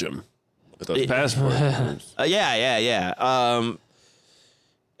Belgium with those passports. Yeah.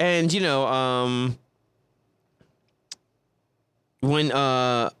 And when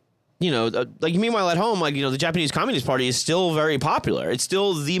like meanwhile at home, like the Japanese Communist Party is still very popular. It's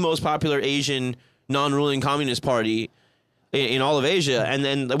still the most popular Asian non-ruling communist party in all of Asia. And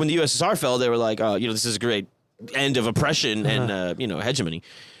then when the USSR fell, they were like, this is a great end of oppression and hegemony.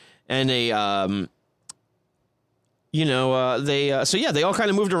 And they they all kind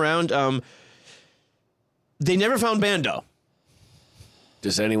of moved around. They never found Bando.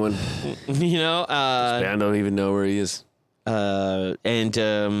 Does anyone? I don't even know where he is. And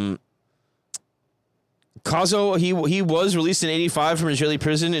Kazo, he was released in '85 from Israeli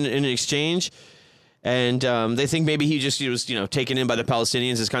prison in an exchange, and they think maybe he was taken in by the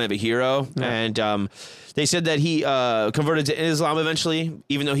Palestinians as kind of a hero, and they said that he converted to Islam eventually,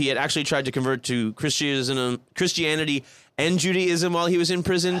 even though he had actually tried to convert to Christianity and Judaism while he was in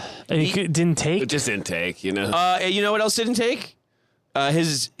prison. And he didn't take? It just didn't take, you know. You know what else didn't take?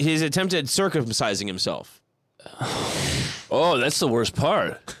 His attempt at circumcising himself. Oh, that's the worst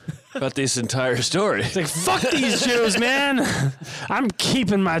part about this entire story. Like, fuck these Jews, man. I'm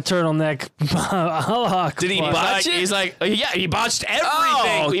keeping my turtleneck. Allah Did he Akbar. botch it? He's like, yeah, he botched everything.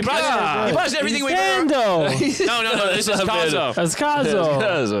 Oh, he botched everything with her. Nintendo. No, this is Kazo. That's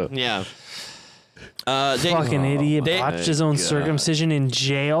Kazo. So, Yeah. They, Fucking idiot. They- Botched his own God. circumcision in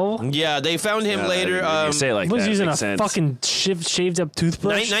jail. yeah, they found him later. you say it like Was that, using a makes sense. fucking shaved up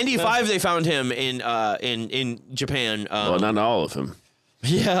toothbrush. 95, they found him in Japan. Well, not all of them.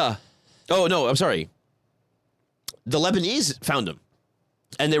 Yeah. Oh, no, I'm sorry. The Lebanese found him.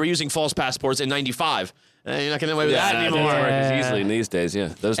 And they were using false passports in 95. You're not getting away with that that anymore. doesn't work as Yeah. easily in these days. Yeah,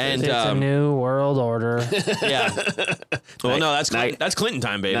 those And, days. It's a new world order. Yeah. Well, no, that's Now- that's Clinton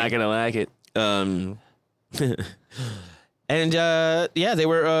time, baby. Not gonna like it. And yeah, they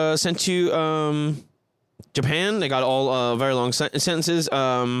were sent to Japan. They got all very long sentences.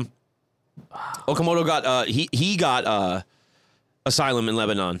 Okamoto got he got asylum in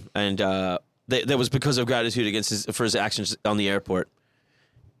Lebanon, and that was because of gratitude for his actions on the airport,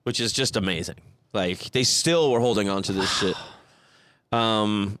 which is just amazing. Like, they still were holding on to this shit.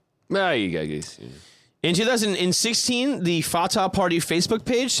 No, you guys. In 2016, the Fatah Party Facebook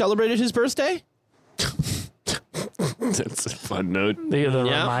page celebrated his birthday. That's a fun note. The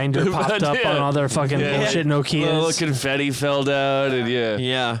Yeah. reminder popped up on all their fucking bullshit Little Nokias. confetti fell down, and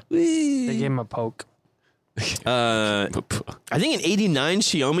Yeah. They gave him a poke. I think in '89,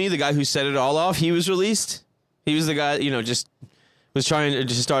 Xiaomi, the guy who set it all off, he was released. He was the guy, just was trying to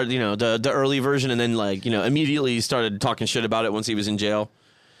just start, the early version, and then immediately started talking shit about it once he was in jail.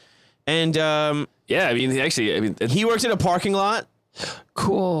 And Yeah, I mean, actually, he worked in a parking lot.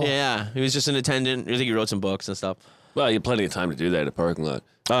 Cool. Yeah, he was just an attendant. I think he wrote some books and stuff. well, you had plenty of time to do that in a parking lot.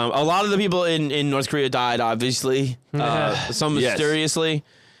 A lot of the people in North Korea died, obviously. Some Yes. mysteriously.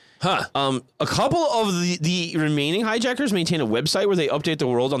 Huh. A couple of the remaining hijackers maintain a website where they update the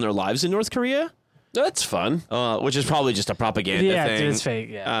world on their lives in North Korea, That's fun. which is probably just a propaganda Yeah, thing. dude, it's fake.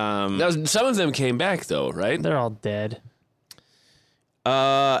 Yeah. Some of them came back, though, right? They're all dead.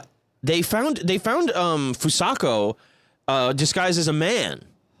 They found Fusako disguised as a man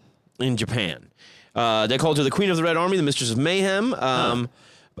in Japan. They called her the Queen of the Red Army, the Mistress of Mayhem,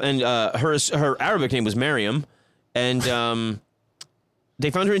 and her Arabic name was Mariam, and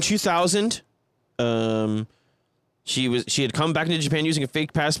they found her in 2000. She had come back into Japan using a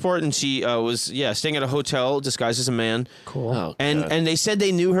fake passport, and she was staying at a hotel disguised as a man. Cool. Oh, And God. and they said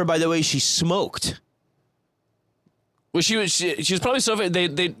they knew her by the way she smoked. Well, she was probably so.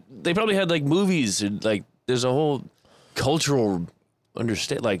 They probably had like movies and like there's a whole cultural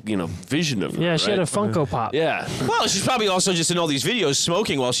vision of her. Yeah, she had a right? Funko Pop. Yeah. Well, she's probably also just in all these videos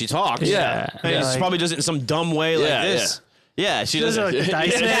smoking while she talks. Yeah. And Yeah, she like- probably does it in some dumb way like Yeah, this. Yeah, she does Those are it.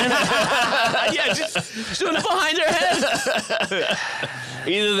 like the Dice Man. Yeah, she's doing it behind her head.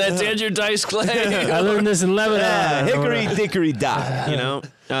 Either that's Andrew Dice Clay. I learned this in Lebanon. Hickory dickory dock, you know.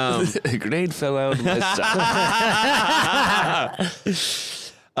 A grenade fell out of my sock.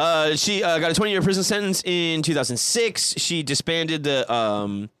 She got a 20-year prison sentence in 2006. She disbanded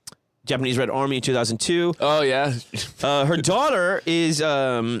the Japanese Red Army in 2002. Oh yeah. Her daughter is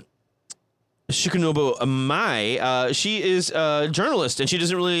Shikunobu Amai. She is a journalist, and she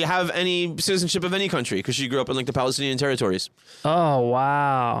doesn't really have any citizenship of any country because she grew up in like the Palestinian territories. Oh,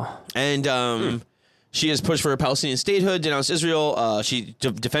 wow. And she has pushed for a Palestinian statehood, denounced Israel. She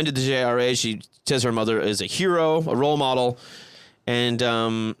defended the JRA. She says her mother is a hero, a role model. And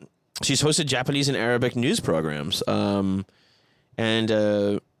she's hosted Japanese and Arabic news programs. And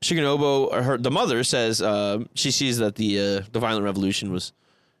Shikunobu, the mother, says she sees that the violent revolution was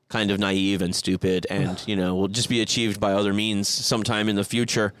kind of naive and stupid and, will just be achieved by other means sometime in the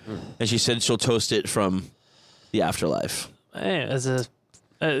future. And she said she'll toast it from the afterlife. Hey, as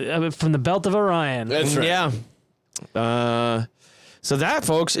from the belt of Orion. That's right. Yeah. So that,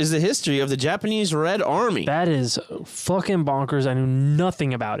 folks, is the history of the Japanese Red Army. That is fucking bonkers. I knew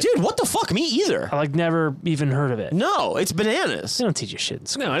nothing about it. Dude, what the fuck? Me either. I never even heard of it. No, it's bananas. They don't teach you shit in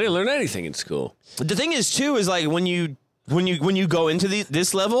school. No, I didn't learn anything in school. The thing is, too, is like when you go into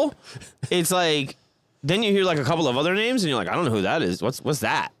this level, it's like then you hear like a couple of other names and you're like, I don't know who that is. What's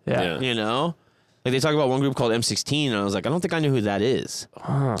that? Yeah. You know? Like they talk about one group called M16, and I was like, I don't think I knew who that is.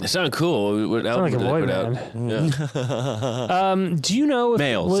 It sounded cool. What Sound album like a did they boy put out? Yeah. Do you know if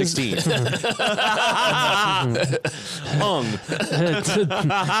Male, it was 16. Hung.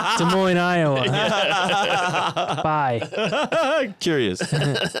 Des Moines, Iowa? Bye. Curious.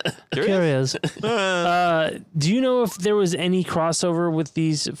 Curious. Do you know if there was any crossover with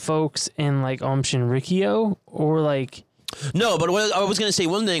these folks and like Aum Shinrikyo, or like? No, but what I was going to say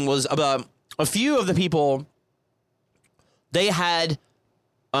one thing was about a few of the people. They had,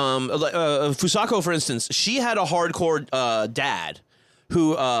 Fusako, for instance, she had a hardcore dad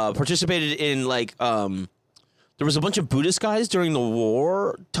who participated in like there was a bunch of Buddhist guys during the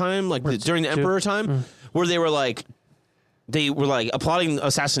war time, like during the emperor time, where they were like applauding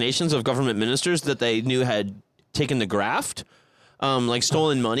assassinations of government ministers that they knew had taken the graft. Like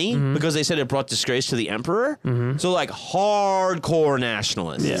stolen money because they said it brought disgrace to the emperor. So like hardcore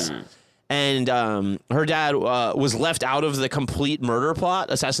nationalists. Yeah. And her dad was left out of the complete murder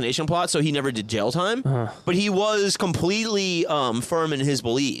plot, assassination plot, so he never did jail time. But he was completely firm in his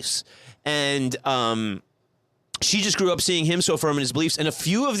beliefs. And she just grew up seeing him so firm in his beliefs, and a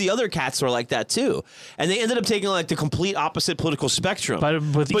few of the other cats were like that too. And they ended up taking like the complete opposite political spectrum. But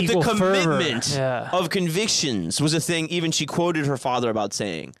with the equal commitment fervor. Yeah. of convictions was a thing. Even she quoted her father about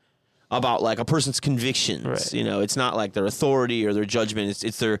saying about like a person's convictions. Right. You know, it's not like their authority or their judgment.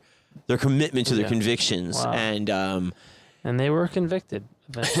 It's their commitment to their convictions. Wow. And they were convicted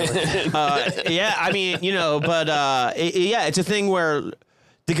eventually. yeah, I mean, you know, but it's a thing where.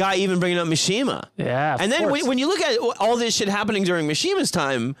 The guy even bringing up Mishima. Yeah, and then when you look at all this shit happening during Mishima's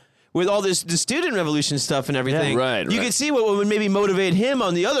time, with all the student revolution stuff and everything, you can see what would maybe motivate him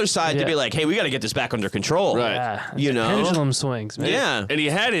on the other side to be like, hey, we got to get this back under control. Right. Yeah, You know? pendulum swings. Man. Yeah. And he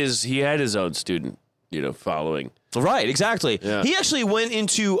had his own student, following. Right, exactly. Yeah. He actually went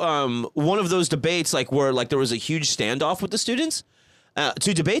into one of those debates like where like there was a huge standoff with the students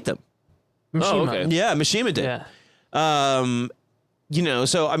to debate them. Mishima. Oh, okay. Yeah, Mishima did. Yeah. You know,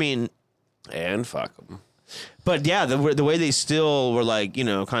 so I mean, And fuck him. but yeah, the way they still were like, you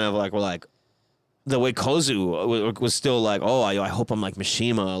know, kind of like were like the way Kozu was still like, oh, I hope I'm like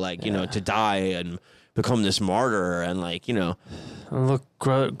Mishima, like you know, to die and become this martyr and like you know, Look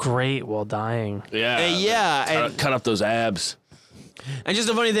great while dying. Yeah. and Cut up those abs. And just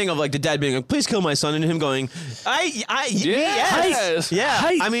a funny thing of like the dad being like, please kill my son, and him going, yes. Yeah.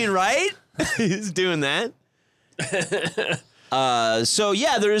 I mean, right? He's doing that. So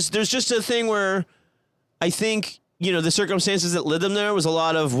yeah, there's just a thing where I think, you know, the circumstances that led them there was a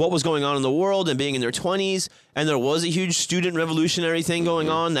lot of what was going on in the world and being in their 20s, and there was a huge student revolutionary thing going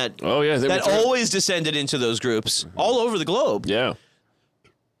on that that always descended into those groups all over the globe. Yeah.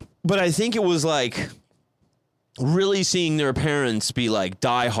 But I think it was like really seeing their parents be like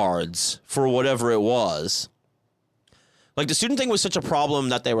diehards for whatever it was. Like the student thing was such a problem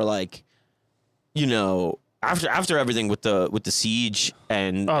that they were like, you know, after everything with the siege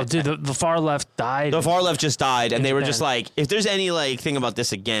and dude, the far left died. the far left just died, and they were Japan. just like, if there's any like thing about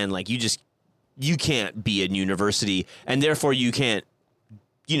this again, like you can't be in university, and therefore you can't,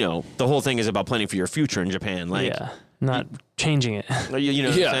 you know, the whole thing is about planning for your future in Japan, like yeah, not changing it. you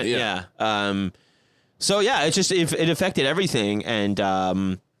know, Yeah. So yeah, it affected everything, and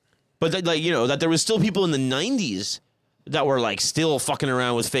but like you know that there was still people in the 90s that were like still fucking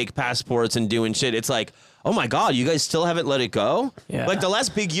around with fake passports and doing shit. It's like, oh my god, you guys still haven't let it go? Yeah. Like the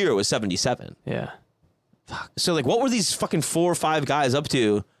last big year was 77. Yeah. So like, what were these fucking 4 or 5 guys up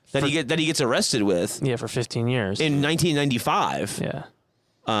to that he gets arrested with Yeah, for 15 years. in 1995? Yeah.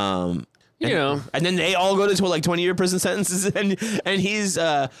 You know. And then they all go to like 20-year prison sentences, and he's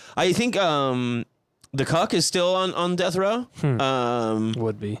I think the cuck is still on death row.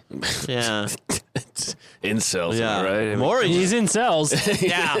 Would be. Yeah. Incels, Yeah. right? I mean, More He's in cells.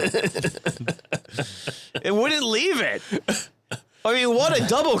 yeah. It wouldn't leave it. I mean, what a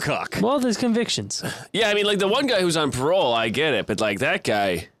double cuck. Well, there's convictions. yeah, I mean, like the one guy who's on parole, I get it, but like that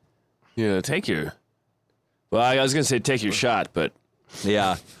guy, you know, take your take your shot, but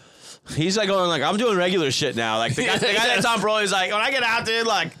Yeah. He's like going like, I'm doing regular shit now. Like the guy that's on parole is like, when I get out, dude,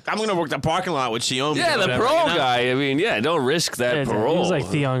 like I'm gonna work the parking lot with Xiaomi. yeah, or the whatever, parole you know? guy. I mean, yeah, don't risk that Yeah, parole. He was like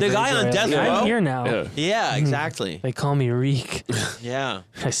Theon The guy Greyjoy. on death row? I'm here now. Yeah. Yeah, exactly. They call me Reek. Yeah.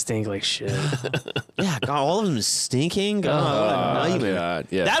 I stink like shit. Yeah, God, all of them is stinking. God, what a nightmare. God,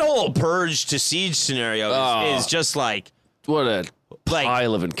 yeah. That whole purge to siege scenario is just like What a Like-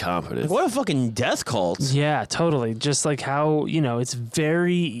 pile of incompetence. what a fucking death cult. Yeah, totally. Just like how, it's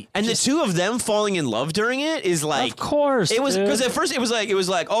very. And the two of them falling in love during it is like, Of course. it was dude. because at first it was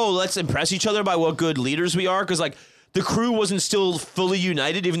like, oh, let's impress each other by what good leaders we are. Because like the crew wasn't still fully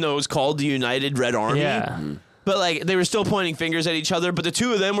united, even though it was called the United Red Army. Yeah. But like they were still pointing fingers at each other. But the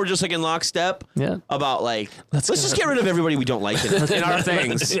two of them were just like in lockstep. Yeah. About like let's get just rid- get rid of everybody we don't like in our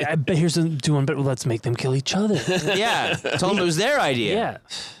things. Yeah, I bet here's the doing, but let's make them kill each other. Yeah. Tell them it was their idea. Yeah.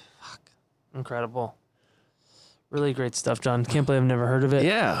 Fuck. Incredible. Really great stuff, John. Can't believe I've never heard of it.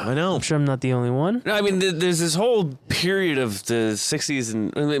 Yeah. I know. I'm sure I'm not the only one. No, I mean, there's this whole period of the 60s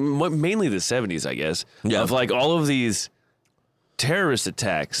and I mean, mainly the 70s, I guess, Yeah. of like all of these terrorist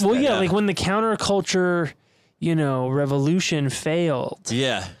attacks. Well, that- yeah, like when the counterculture, revolution failed,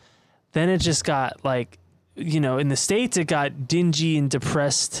 Yeah. then it just got like, in the States, it got dingy and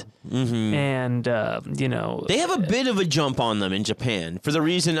depressed. And, They have a bit of a jump on them in Japan for the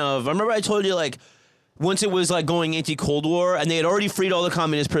reason of, I remember I told you, like, once it was like going anti-Cold War and they had already freed all the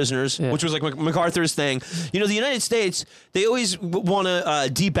communist prisoners, which was like MacArthur's thing. The United States, they always want to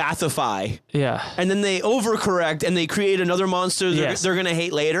de-Ba'athify. yeah. And then they overcorrect and they create another monster Yes. they're going to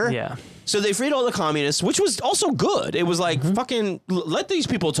hate later. Yeah. So they freed all the communists, which was also good. It was like, fucking let these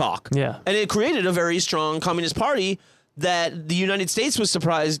people talk. Yeah. And it created a very strong communist party that the United States was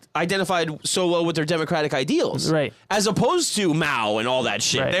surprised identified so well with their democratic ideals. Right. As opposed to Mao and all that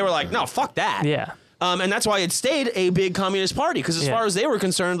shit. Right. They were like, no, fuck that. Yeah. And that's why it stayed a big communist party, because as Yeah. far as they were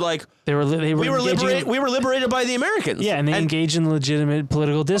concerned, like, They were we were engaging- liberated by the Americans. Yeah, and they engage in legitimate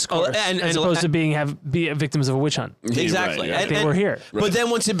political discourse and- as and- opposed to be victims of a witch hunt. Exactly. Right, right. They were here. But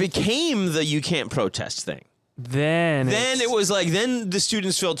then once it became the you can't protest thing, Then then it was like, then the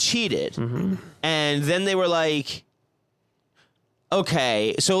students felt cheated. Mm-hmm. And then they were like,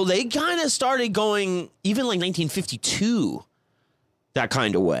 okay. So they kind of started going, even like 1952, that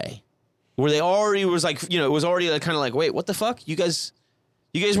kind of way. Where they already was like, it was already like, kind of like, wait, what the fuck? You guys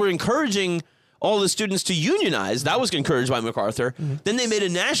were encouraging all the students to unionize. That was encouraged by MacArthur. Mm-hmm. Then they made a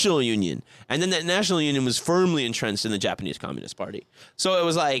national union. And then that national union was firmly entrenched in the Japanese Communist Party. So it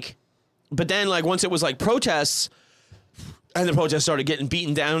was like, but then like once it was like protests, and the protests started getting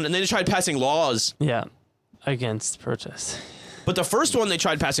beaten down, and then they tried passing laws. yeah, against protest. But the first one they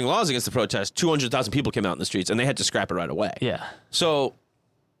tried passing laws against the protest, 200,000 people came out in the streets, and they had to scrap it right away. Yeah, So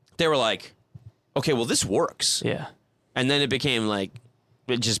they were like, okay, well, this works. yeah, And then it became like,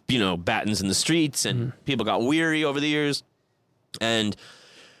 it just, battens in the streets, and people got weary over the years. And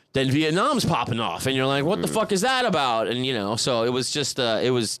then Vietnam's popping off, and you're like, what the fuck is that about? And, so it was just,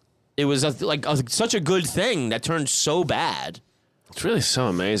 it was such a good thing that turned so bad. It's really so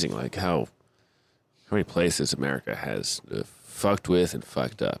amazing, like how many places America has fucked with and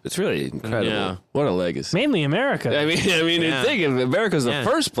fucked up. It's really incredible. Yeah. What a legacy. mainly America. I mean, Yeah. think of America's the Yeah.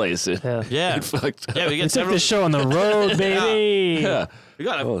 first place. Yeah. Yeah. It fucked up. Yeah, we We got took several. this show on the road, baby. Yeah. We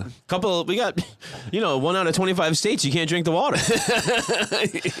got a couple. We got, 1 out of 25 states you can't drink the water.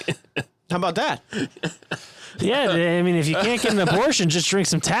 How about that? Yeah, I mean, if you can't get an abortion, just drink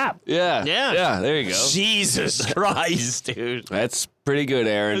some tap. Yeah. Yeah. Yeah, there you go. Jesus Christ, dude. That's pretty good,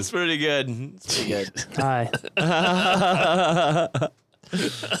 Aaron. It's pretty good. It's pretty good. Hi.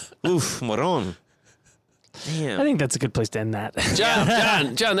 Oof, moron. I Damn. think that's a good place to end that.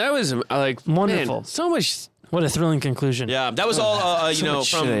 John, that was like Wonderful. Man, so much. What a thrilling conclusion. Yeah, that was all, much from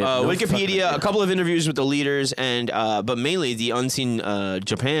shit I had no Wikipedia, fucking a couple of interviews with the leaders, and but mainly the Unseen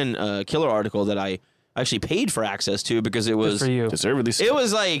Japan killer article that I actually paid for access to because it Good was for you. Deservedly so. it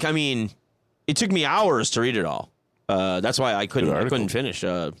was like, I mean, it took me hours to read it all. That's why I couldn't article. finish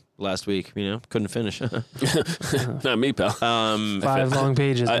last week. Couldn't finish. Not me, pal. 5 long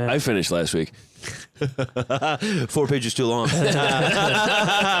pages, man. I finished last week. 4 pages too long.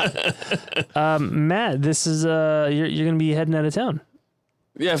 Matt, this is you're going to be heading out of town,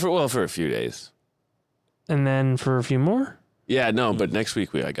 Yeah, for a few days. and then for a few more. Yeah, no, but next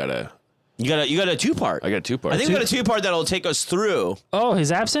week I got a You got a 2-part. I got 2 parts. I think we got a 2-part that'll take us through. Oh,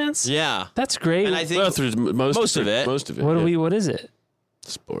 his absence. Yeah, That's great. and I think well, through most of it. Most of it. what yeah. What is it?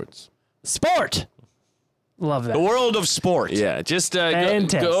 Sports. Sport. Love that. the world of sport. Yeah, just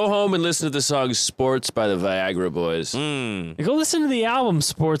Fantastic. go home and listen to the song "Sports" by the Viagra Boys. Go listen to the album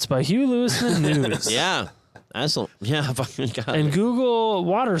 "Sports" by Hugh Lewis and the News. Yeah. Excellent. Yeah. Fucking God. And Google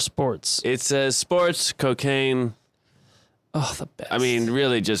water sports. It says sports, cocaine. Oh, the best. I mean,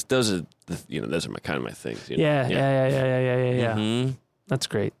 really, just those are those are my things. You know? Yeah. Mhm. That's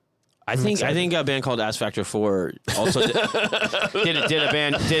great. I think a band called Ass Factor 4 also did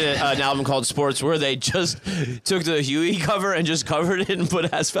an album called Sports where they just took the Huey cover and just covered it and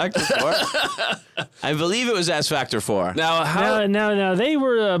put Ass Factor 4. I believe it was Ass Factor 4. Now, how Now they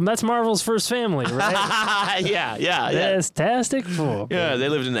were that's Marvel's first family, right? yeah. Fantastic Four. Yeah, they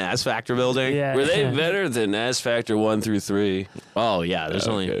lived in the Ass Factor building. Yeah. were they better than Ass Factor 1 through 3? Oh yeah, there's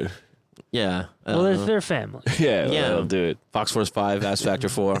only Okay. Yeah. Well, they're family. Yeah, Yeah. that'll do it. Fox Force 5, Ass Factor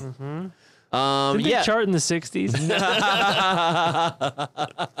 4. Did they Yeah. chart in the 60s?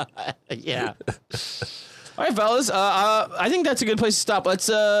 Yeah. All right, fellas. I think that's a good place to stop.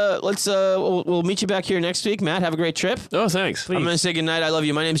 We'll meet you back here next week. Matt, have a great trip. Oh, thanks. I'm going to say goodnight. I love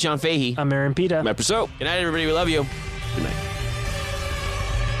you. My name's John Fahey. I'm Aaron Pita. Matt Brousseau. Good night, everybody. We love you. Good night.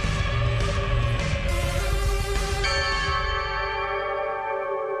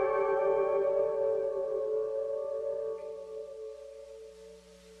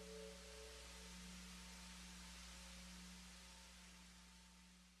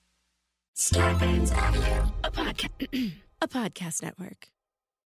 Scarpins Audio, a podcast network.